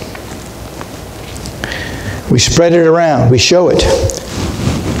 We spread it around. We show it.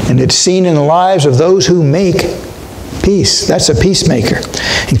 And it's seen in the lives of those who make peace. That's a peacemaker.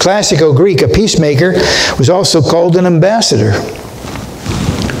 In classical Greek, a peacemaker was also called an ambassador,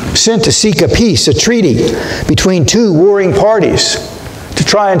 sent to seek a peace, a treaty between two warring parties to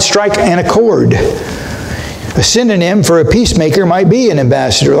try and strike an accord. A synonym for a peacemaker might be an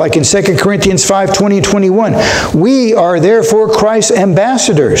ambassador, like in 2 Corinthians 5:20 and 21. We are therefore Christ's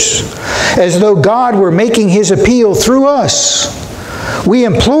ambassadors, as though God were making his appeal through us. We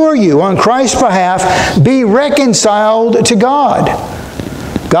implore you on Christ's behalf, be reconciled to God.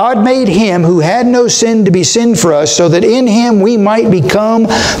 God made him who had no sin to be sin for us, so that in him we might become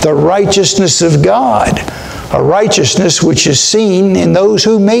the righteousness of God. A righteousness which is seen in those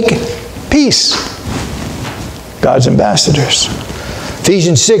who make peace. God's ambassadors.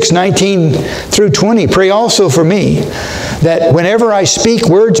 Ephesians 6:19 through 20. Pray also for me, that whenever I speak,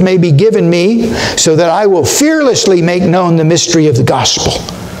 words may be given me, so that I will fearlessly make known the mystery of the gospel,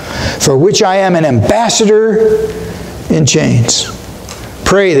 for which I am an ambassador in chains.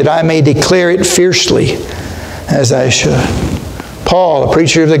 Pray that I may declare it fiercely, as I should. Paul, a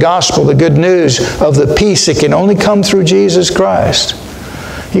preacher of the gospel, the good news of the peace that can only come through Jesus Christ.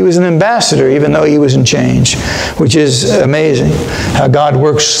 He was an ambassador even though he was in chains, which is amazing how God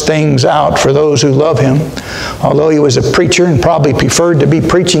works things out for those who love him. Although he was a preacher and probably preferred to be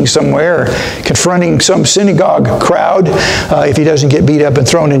preaching somewhere or confronting some synagogue crowd, if he doesn't get beat up and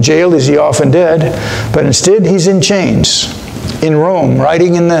thrown in jail, as he often did. But instead, he's in chains in Rome,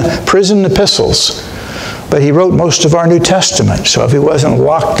 writing in the prison epistles. But he wrote most of our New Testament. So if he wasn't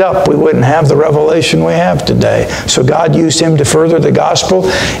locked up, we wouldn't have the revelation we have today. So God used him to further the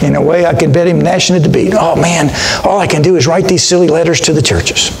gospel in a way I can bet him gnashing at the beat. Oh man, all I can do is write these silly letters to the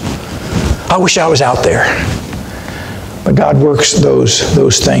churches. I wish I was out there. But God works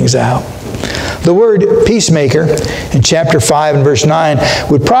those things out. The word peacemaker in chapter 5 and verse 9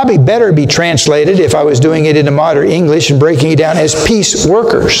 would probably better be translated, if I was doing it into modern English and breaking it down, as peace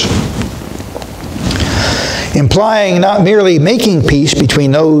workers, implying not merely making peace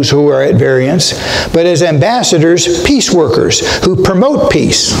between those who are at variance, but as ambassadors, peace workers who promote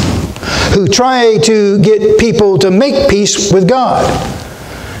peace, who try to get people to make peace with God.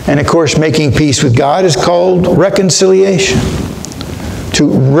 And of course, making peace with God is called reconciliation. To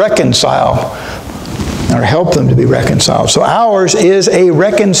reconcile, or help them to be reconciled. So ours is a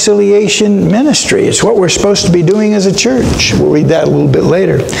reconciliation ministry. It's what we're supposed to be doing as a church. We'll read that a little bit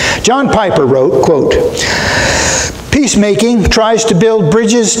later. John Piper wrote, quote, "Peacemaking tries to build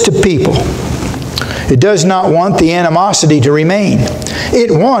bridges to people. It does not want the animosity to remain. It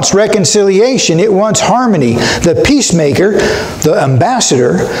wants reconciliation. It wants harmony. The peacemaker, the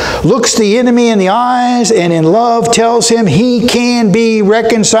ambassador, looks the enemy in the eyes and in love tells him he can be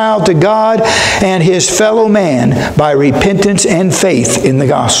reconciled to God and his fellow man by repentance and faith in the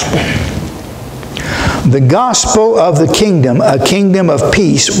gospel. The gospel of the kingdom, a kingdom of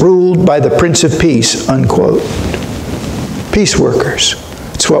peace ruled by the Prince of Peace," unquote. Peace workers.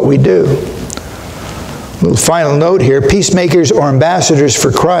 It's what we do. A little final note here. Peacemakers or ambassadors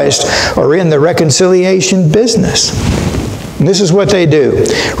for Christ are in the reconciliation business. And this is what they do.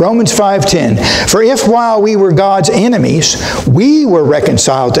 Romans 5:10. "For if while we were God's enemies, we were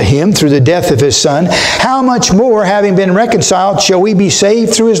reconciled to him through the death of his Son, how much more, having been reconciled, shall we be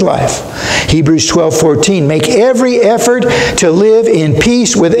saved through his life?" Hebrews 12:14. "Make every effort to live in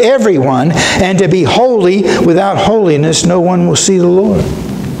peace with everyone and to be holy. Without holiness, no one will see the Lord."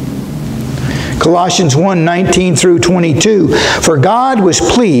 Colossians 1:19 through 22. "For God was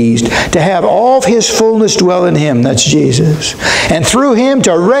pleased to have all of his fullness dwell in him," that's Jesus, "and through him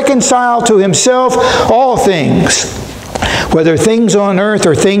to reconcile to himself all things, whether things on earth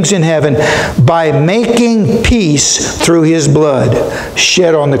or things in heaven, by making peace through his blood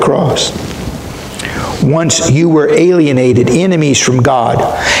shed on the cross. Once you were alienated, enemies from God,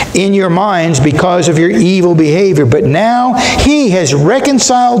 in your minds because of your evil behavior. But now he has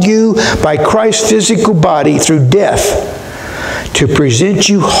reconciled you by Christ's physical body through death to present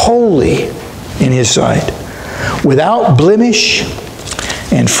you holy in his sight, without blemish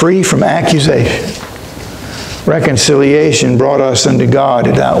and free from accusation." Reconciliation brought us unto God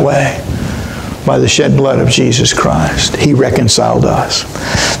in that way. by the shed blood of Jesus Christ. He reconciled us.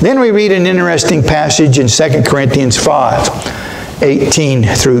 Then we read an interesting passage in 2 Corinthians 5:18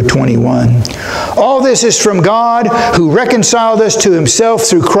 through 21. All this is from God who reconciled us to himself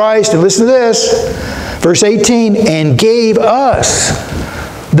through Christ. And listen to this, verse 18, and gave us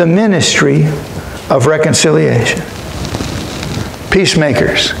the ministry of reconciliation.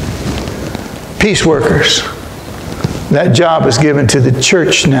 Peacemakers, peace workers. That job is given to the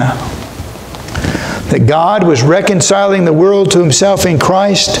church now. That God was reconciling the world to himself in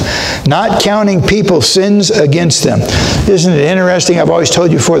Christ, not counting people's sins against them. Isn't it interesting? I've always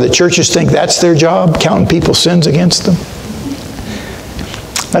told you before that churches think that's their job, counting people's sins against them.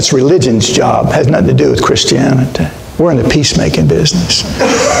 That's religion's job. It has nothing to do with Christianity. We're in the peacemaking business.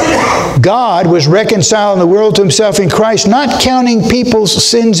 God was reconciling the world to himself in Christ, not counting people's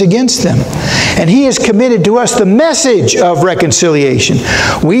sins against them. And he has committed to us the message of reconciliation.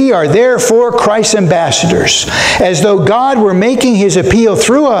 We are therefore Christ's ambassadors. As though God were making his appeal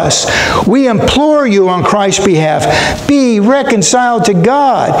through us, we implore you on Christ's behalf, be reconciled to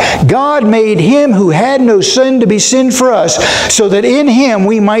God. God made him who had no sin to be sin for us, so that in him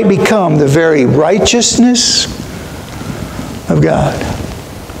we might become the very righteousness of God.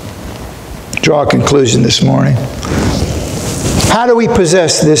 Draw a conclusion this morning. How do we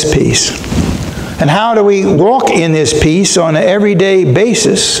possess this peace? And how do we walk in this peace on an everyday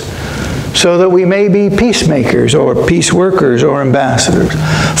basis so that we may be peacemakers or peace workers or ambassadors?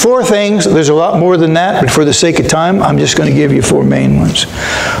 4 things. There's a lot more than that, but for the sake of time, I'm just going to give you 4 main ones.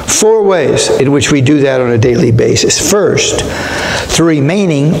 4 ways in which we do that on a daily basis. First, through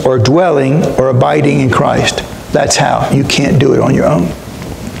remaining or dwelling or abiding in Christ. That's how. You can't do it on your own.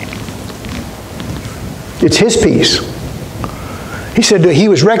 It's his peace. He said that he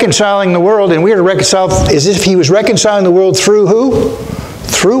was reconciling the world, and we are to reconcile as if he was reconciling the world through who?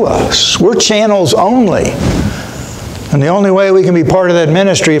 Through us. We're channels only. And the only way we can be part of that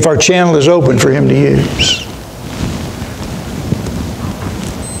ministry if our channel is open for him to use.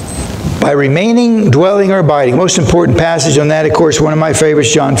 By remaining, dwelling, or abiding. Most important passage on that, of course, one of my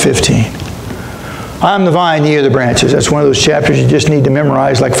favorites, John 15. I am the vine, ye are the branches. That's one of those chapters you just need to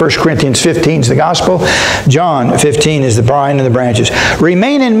memorize, like 1 Corinthians 15 is the gospel. John 15 is the vine and the branches.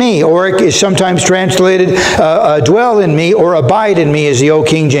 Remain in me, or it is sometimes translated, dwell in me, or abide in me is the old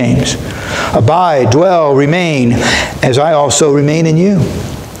King James. Abide, dwell, remain, as I also remain in you.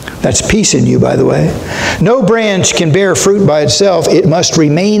 That's peace in you, by the way. No branch can bear fruit by itself. It must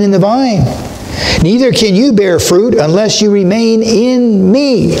remain in the vine. Neither can you bear fruit unless you remain in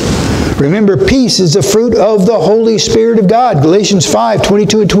me. Remember, peace is the fruit of the Holy Spirit of God. Galatians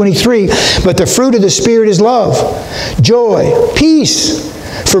 5:22 and 23. But the fruit of the Spirit is love, joy, peace,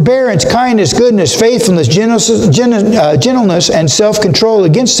 forbearance, kindness, goodness, faithfulness, gentleness, and self-control.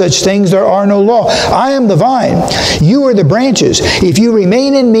 Against such things there are no law. I am the vine. You are the branches. If you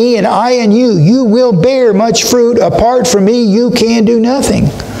remain in me and I in you, you will bear much fruit. Apart from me, you can do nothing.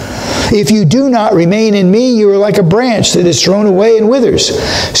 If you do not remain in me, you are like a branch that is thrown away and withers.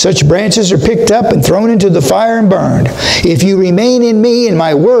 Such branches are picked up and thrown into the fire and burned. If you remain in me and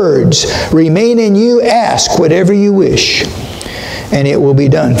my words remain in you, ask whatever you wish, and it will be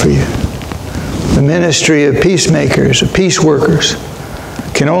done for you. The ministry of peacemakers, of peace workers,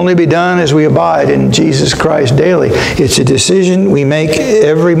 can only be done as we abide in Jesus Christ daily. It's a decision we make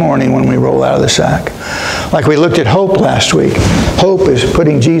every morning when we roll out of the sack. Like we looked at hope last week. Hope is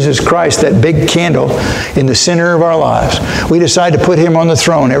putting Jesus Christ, that big candle, in the center of our lives. We decide to put him on the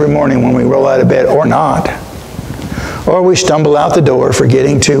throne every morning when we roll out of bed, or not. Or we stumble out the door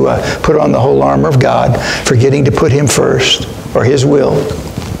forgetting to put on the whole armor of God, forgetting to put him first, or his will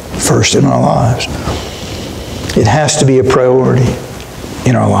first in our lives. It has to be a priority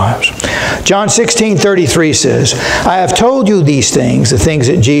in our lives. John 16:33 says, I have told you these things, the things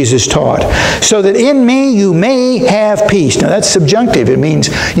that Jesus taught, so that in me you may have peace. Now that's subjunctive. It means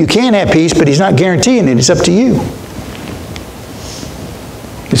you can have peace, but he's not guaranteeing it. It's up to you.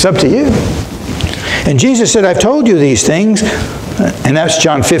 It's up to you. And Jesus said, I've told you these things. And that's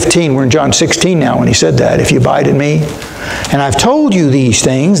John 15. We're in John 16 now when he said that. If you abide in me. And I've told you these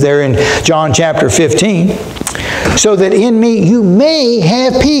things. They're in John chapter 15. So that in me you may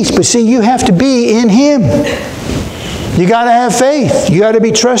have peace. But see, you have to be in him. You got to have faith. You got to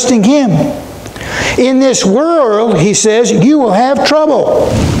be trusting him. In this world, he says, you will have trouble.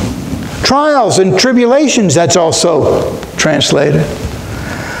 Trials and tribulations, that's also translated.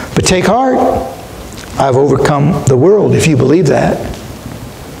 But take heart. I've overcome the world, if you believe that.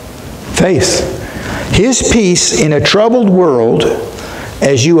 Faith. His peace in a troubled world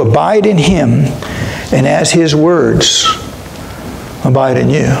as you abide in him and as his words abide in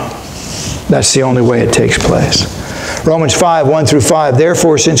you. That's the only way it takes place. Romans 5, 1 through 5,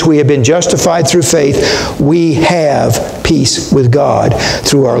 therefore, since we have been justified through faith, we have peace with God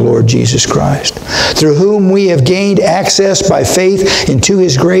through our Lord Jesus Christ, through whom we have gained access by faith into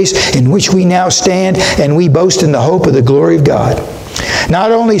His grace, in which we now stand, and we boast in the hope of the glory of God.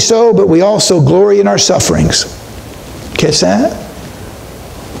 Not only so, but we also glory in our sufferings. Catch that?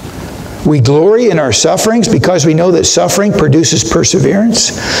 We glory in our sufferings because we know that suffering produces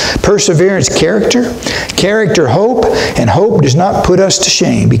perseverance. Perseverance, character. Character, hope. And hope does not put us to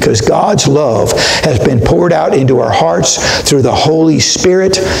shame because God's love has been poured out into our hearts through the Holy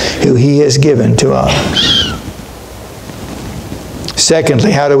Spirit who He has given to us.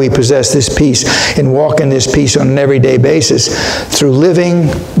 Secondly, how do we possess this peace and walk in this peace on an everyday basis? Through living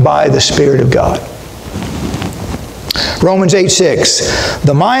by the Spirit of God. Romans 8:6,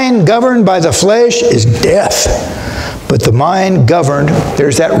 the mind governed by the flesh is death, but the mind governed,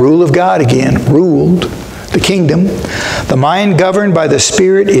 there's that rule of God again, ruled, the kingdom. The mind governed by the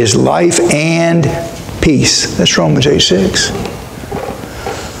Spirit is life and peace. That's Romans 8:6.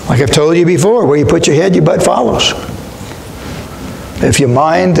 Like I've told you before, where you put your head, your butt follows. If you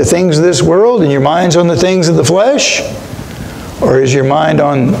mind the things of this world and your mind's on the things of the flesh, or is your mind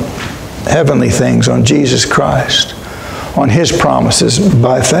on heavenly things, on Jesus Christ, on His promises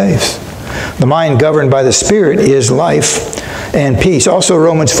by faith? The mind governed by the Spirit is life and peace. Also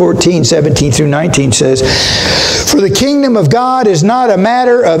Romans 14, 17 through 19 says, for the kingdom of God is not a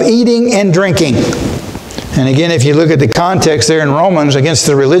matter of eating and drinking. And again, if you look at the context there in Romans against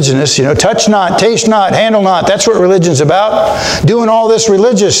the religionists, you know, touch not, taste not, handle not. That's what religion's about. Doing all this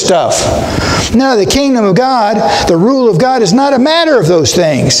religious stuff. No, the kingdom of God, the rule of God is not a matter of those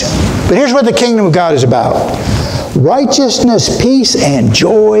things. But here's what the kingdom of God is about. Righteousness, peace, and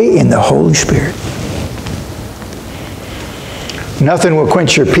joy in the Holy Spirit. Nothing will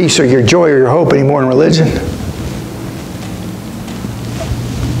quench your peace or your joy or your hope anymore in religion.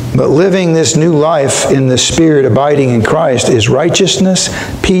 But living this new life in the Spirit, abiding in Christ, is righteousness,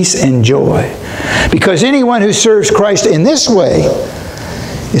 peace, and joy. Because anyone who serves Christ in this way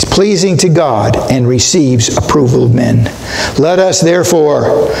is pleasing to God and receives approval of men. Let us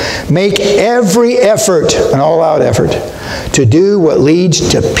therefore make every effort, an all-out effort, to do what leads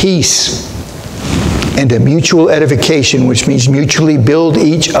to peace and to mutual edification, which means mutually build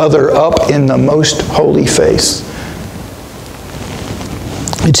each other up in the most holy faith.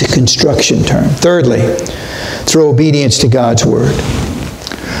 It's a construction term. Thirdly, through obedience to God's Word.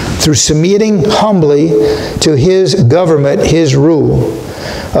 Through submitting humbly to His government, His rule,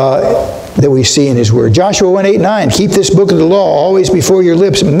 that we see in His Word. Joshua 1:8-9, keep this book of the law always before your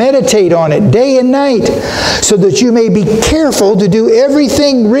lips. Meditate on it day and night, so that you may be careful to do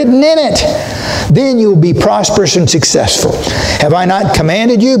everything written in it. Then you will be prosperous and successful. Have I not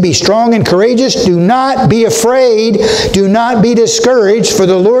commanded you? Be strong and courageous. Do not be afraid. Do not be discouraged, for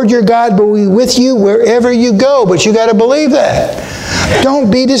the Lord your God will be with you wherever you go. But you got to believe that. Don't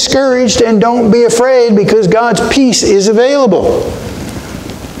be discouraged and don't be afraid, because God's peace is available.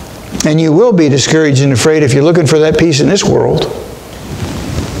 And you will be discouraged and afraid if you're looking for that peace in this world.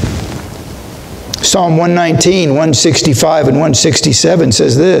 Psalm 119, 165, and 167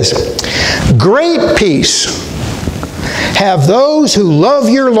 says this, great peace have those who love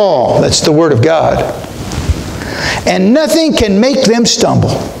your law. That's the Word of God. And nothing can make them stumble.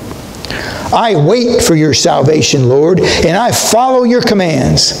 I wait for your salvation, Lord, and I follow your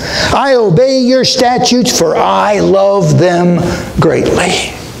commands. I obey your statutes, for I love them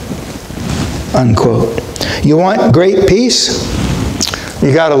greatly. Unquote. You want great peace?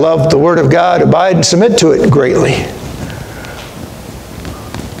 You got to love the Word of God, abide and submit to it greatly.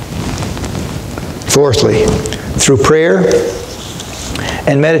 Fourthly, through prayer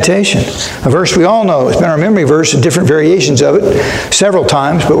and meditation. A verse we all know. It's been our memory verse and different variations of it several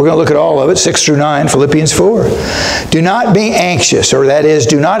times, but we're going to look at all of it, 6 through 9, Philippians 4. Do not be anxious, or that is,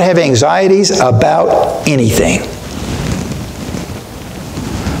 do not have anxieties about anything.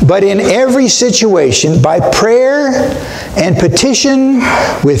 But in every situation, by prayer and petition,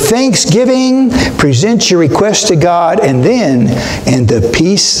 with thanksgiving, present your request to God, and then, and the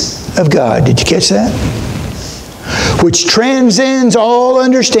peace of God. Did you catch that? Which transcends all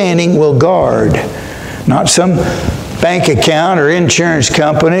understanding, will guard, not some bank account or insurance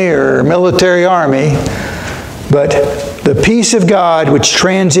company or military army, but the peace of God which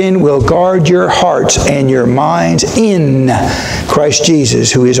transcends will guard your hearts and your minds in Christ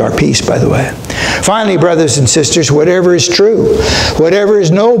Jesus, who is our peace, by the way. Finally, brothers and sisters, whatever is true, whatever is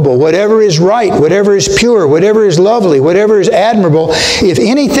noble, whatever is right, whatever is pure, whatever is lovely, whatever is admirable, if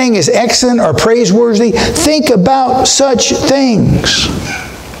anything is excellent or praiseworthy, think about such things.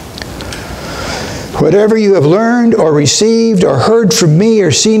 Whatever you have learned or received or heard from me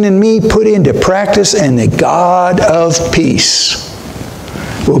or seen in me, put into practice, and the God of peace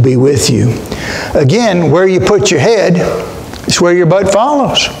will be with you. Again, where you put your head is where your butt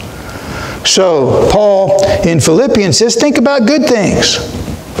follows. So, Paul in Philippians says, think about good things.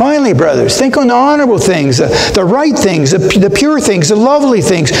 Finally, brothers, think on the honorable things, the right things, the pure things, the lovely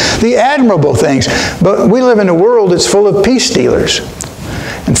things, the admirable things. But we live in a world that's full of peace stealers.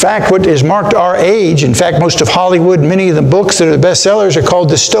 In fact, what has marked our age, in fact, most of Hollywood, many of the books that are the bestsellers are called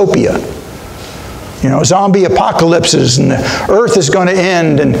dystopia. You know, zombie apocalypses, and the earth is going to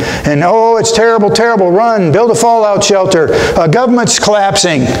end, and oh, it's terrible, terrible, run, build a fallout shelter, government's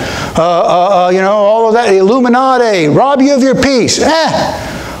collapsing, you know, all of that, the Illuminati, rob you of your peace.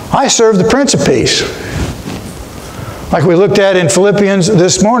 I serve the Prince of Peace. Like we looked at in Philippians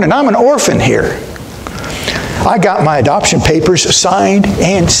this morning, I'm an orphan here. I got my adoption papers signed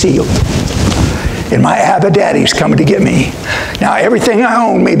and sealed. And my Abba Daddy's coming to get me. Now, everything I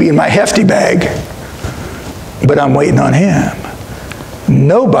own may be in my hefty bag, but I'm waiting on Him.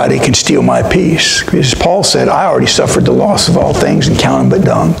 Nobody can steal my peace. As Paul said, I already suffered the loss of all things and count them but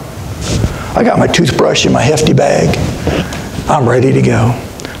dung. I got my toothbrush in my hefty bag. I'm ready to go.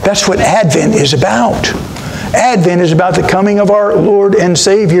 That's what Advent is about. Advent is about the coming of our Lord and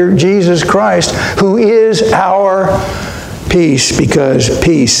Savior, Jesus Christ, who is our peace, because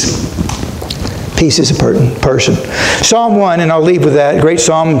peace is a person. Psalm 1, and I'll leave with that. Great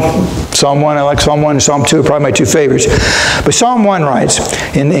Psalm 1. I like Psalm 1 and Psalm 2 are probably my two favorites. But Psalm 1 writes,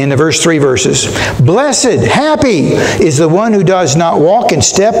 in the first 3 verses, Blessed, happy is the one who does not walk in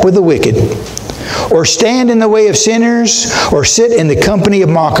step with the wicked, or stand in the way of sinners, or sit in the company of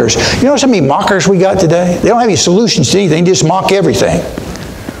mockers. You know how many mockers we got today? They don't have any solutions to anything, they just mock everything.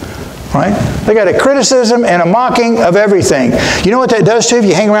 Right? They got a criticism and a mocking of everything. You know what that does to you if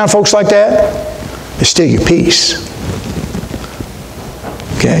you hang around folks like that? They steal your peace.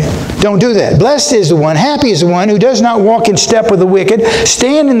 Okay? Don't do that. Blessed is the one, happy is the one who does not walk in step with the wicked,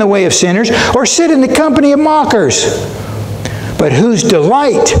 stand in the way of sinners, or sit in the company of mockers, but whose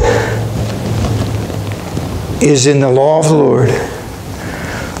delight is in the law of the Lord,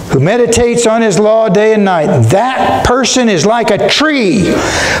 who meditates on His law day and night. That person is like a tree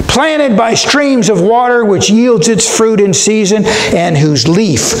planted by streams of water, which yields its fruit in season, and whose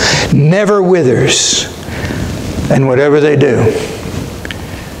leaf never withers. And whatever they do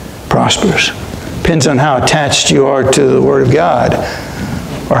prospers. Depends on how attached you are to the Word of God,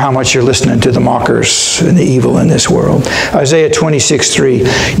 or how much you're listening to the mockers and the evil in this world. Isaiah 26:3,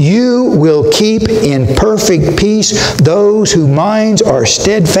 you will keep in perfect peace those whose minds are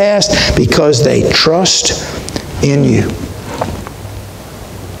steadfast, because they trust in you.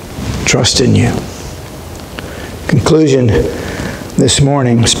 Trust in you. Conclusion this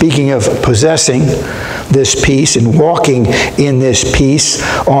morning, speaking of possessing this peace and walking in this peace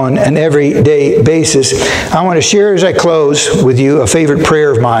on an everyday basis, I want to share as I close with you a favorite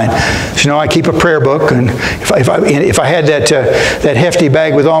prayer of mine. So, you know, I keep a prayer book, and if I had that hefty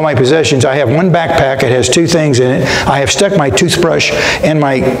bag with all my possessions, I have one backpack. It has 2 things in it. I have stuck my toothbrush and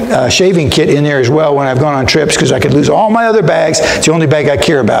my shaving kit in there as well when I've gone on trips, because I could lose all my other bags. It's the only bag I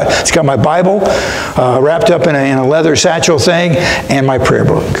care about. It's got my Bible wrapped up in a leather satchel thing, and my prayer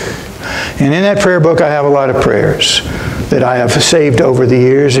book. And in that prayer book, I have a lot of prayers that I have saved over the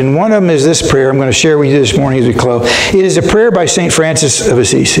years. And one of them is this prayer I'm going to share with you this morning as we close. It is a prayer by St. Francis of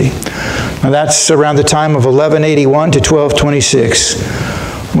Assisi. Now, that's around the time of 1181 to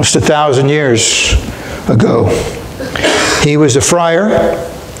 1226, almost 1,000 years ago. He was a friar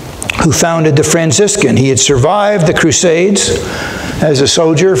who founded the Franciscan. He had survived the Crusades as a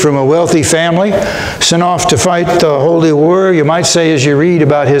soldier from a wealthy family, sent off to fight the Holy War. You might say, as you read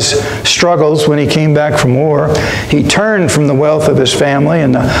about his struggles when he came back from war, he turned from the wealth of his family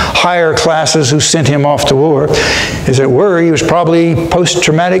and the higher classes who sent him off to war. As it were, he was probably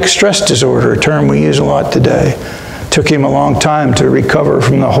post-traumatic stress disorder, a term we use a lot today. It took him a long time to recover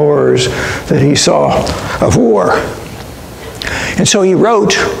from the horrors that he saw of war. And so he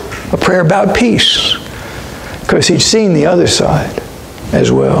wrote a prayer about peace, because he'd seen the other side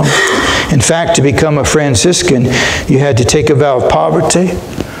as well. In fact, to become a Franciscan, you had to take a vow of poverty,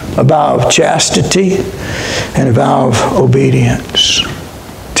 a vow of chastity, and a vow of obedience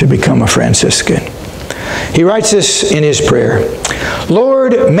to become a Franciscan. He writes this in his prayer: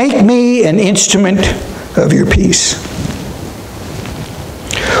 Lord, make me an instrument of your peace.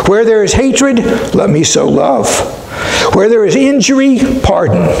 Where there is hatred, let me sow love. Where there is injury,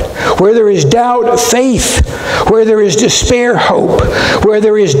 pardon. Where there is doubt, faith. Where there is despair, hope. Where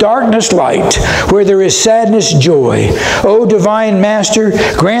there is darkness, light. Where there is sadness, joy. O divine Master,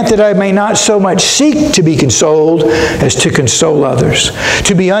 grant that I may not so much seek to be consoled as to console others,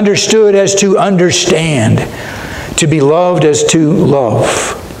 to be understood as to understand, to be loved as to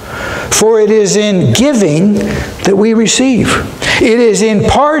love. For it is in giving that we receive. It is in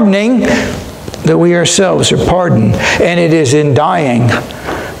pardoning that we ourselves are pardoned. And it is in dying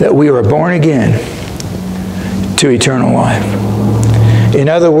that we are born again to eternal life. In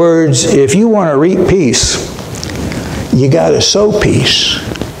other words, if you want to reap peace, you got to sow peace.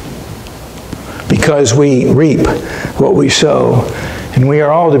 Because we reap what we sow. And we are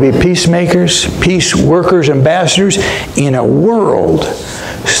all to be peacemakers, peace workers, ambassadors in a world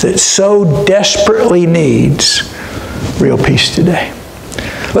that so desperately needs real peace today.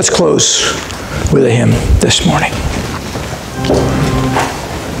 Let's close with a hymn this morning.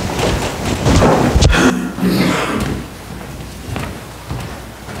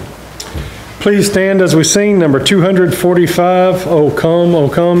 Please stand as we sing number 245, O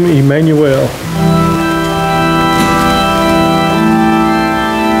Come, Emmanuel.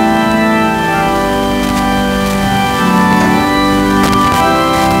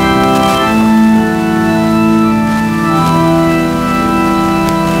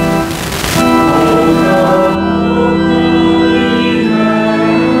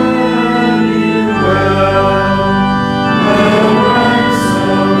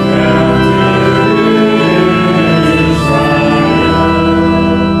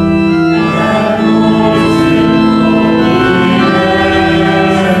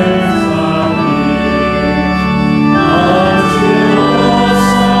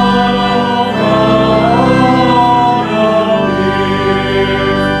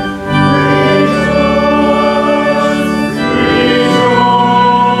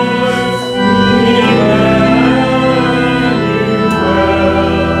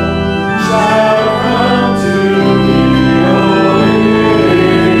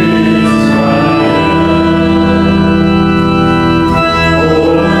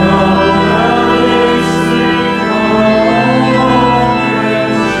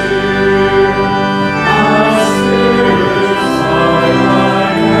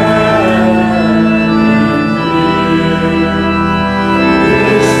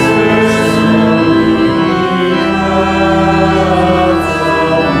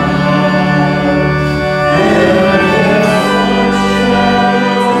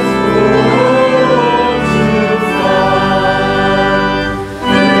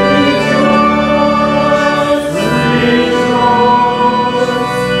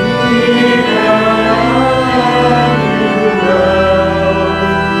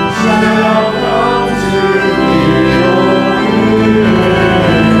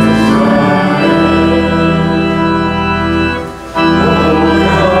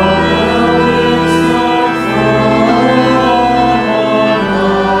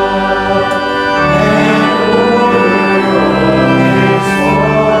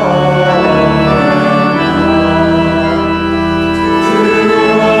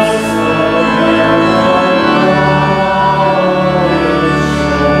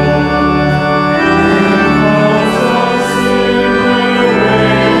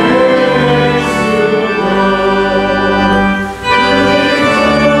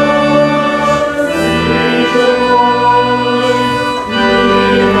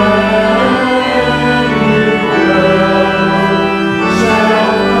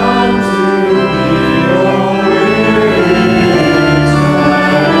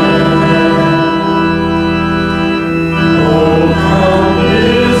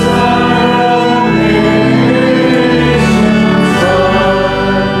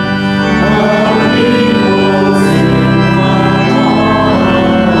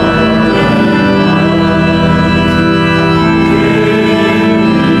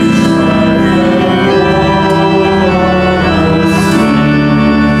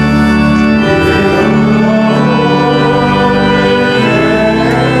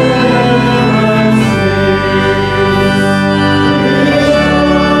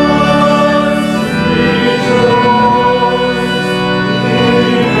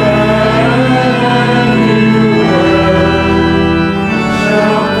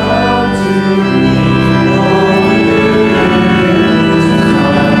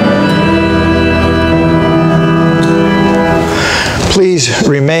 Please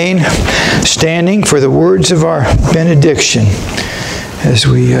remain standing for the words of our benediction as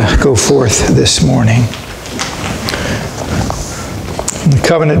we go forth this morning.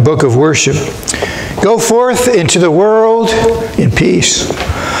 covenant book of worship. Go forth into the world in peace.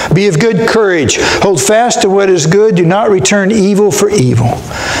 Be of good courage. Hold fast to what is good. Do not return evil for evil.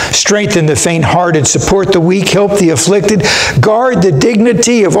 Strengthen the faint-hearted. Support the weak. Help the afflicted. Guard the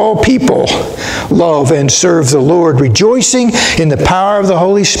dignity of all people. Love and serve the Lord, rejoicing in the power of the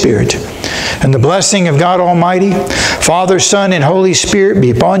Holy Spirit. And the blessing of God Almighty, Father, Son, and Holy Spirit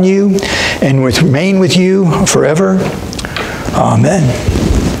be upon you and remain with you forever. Amen.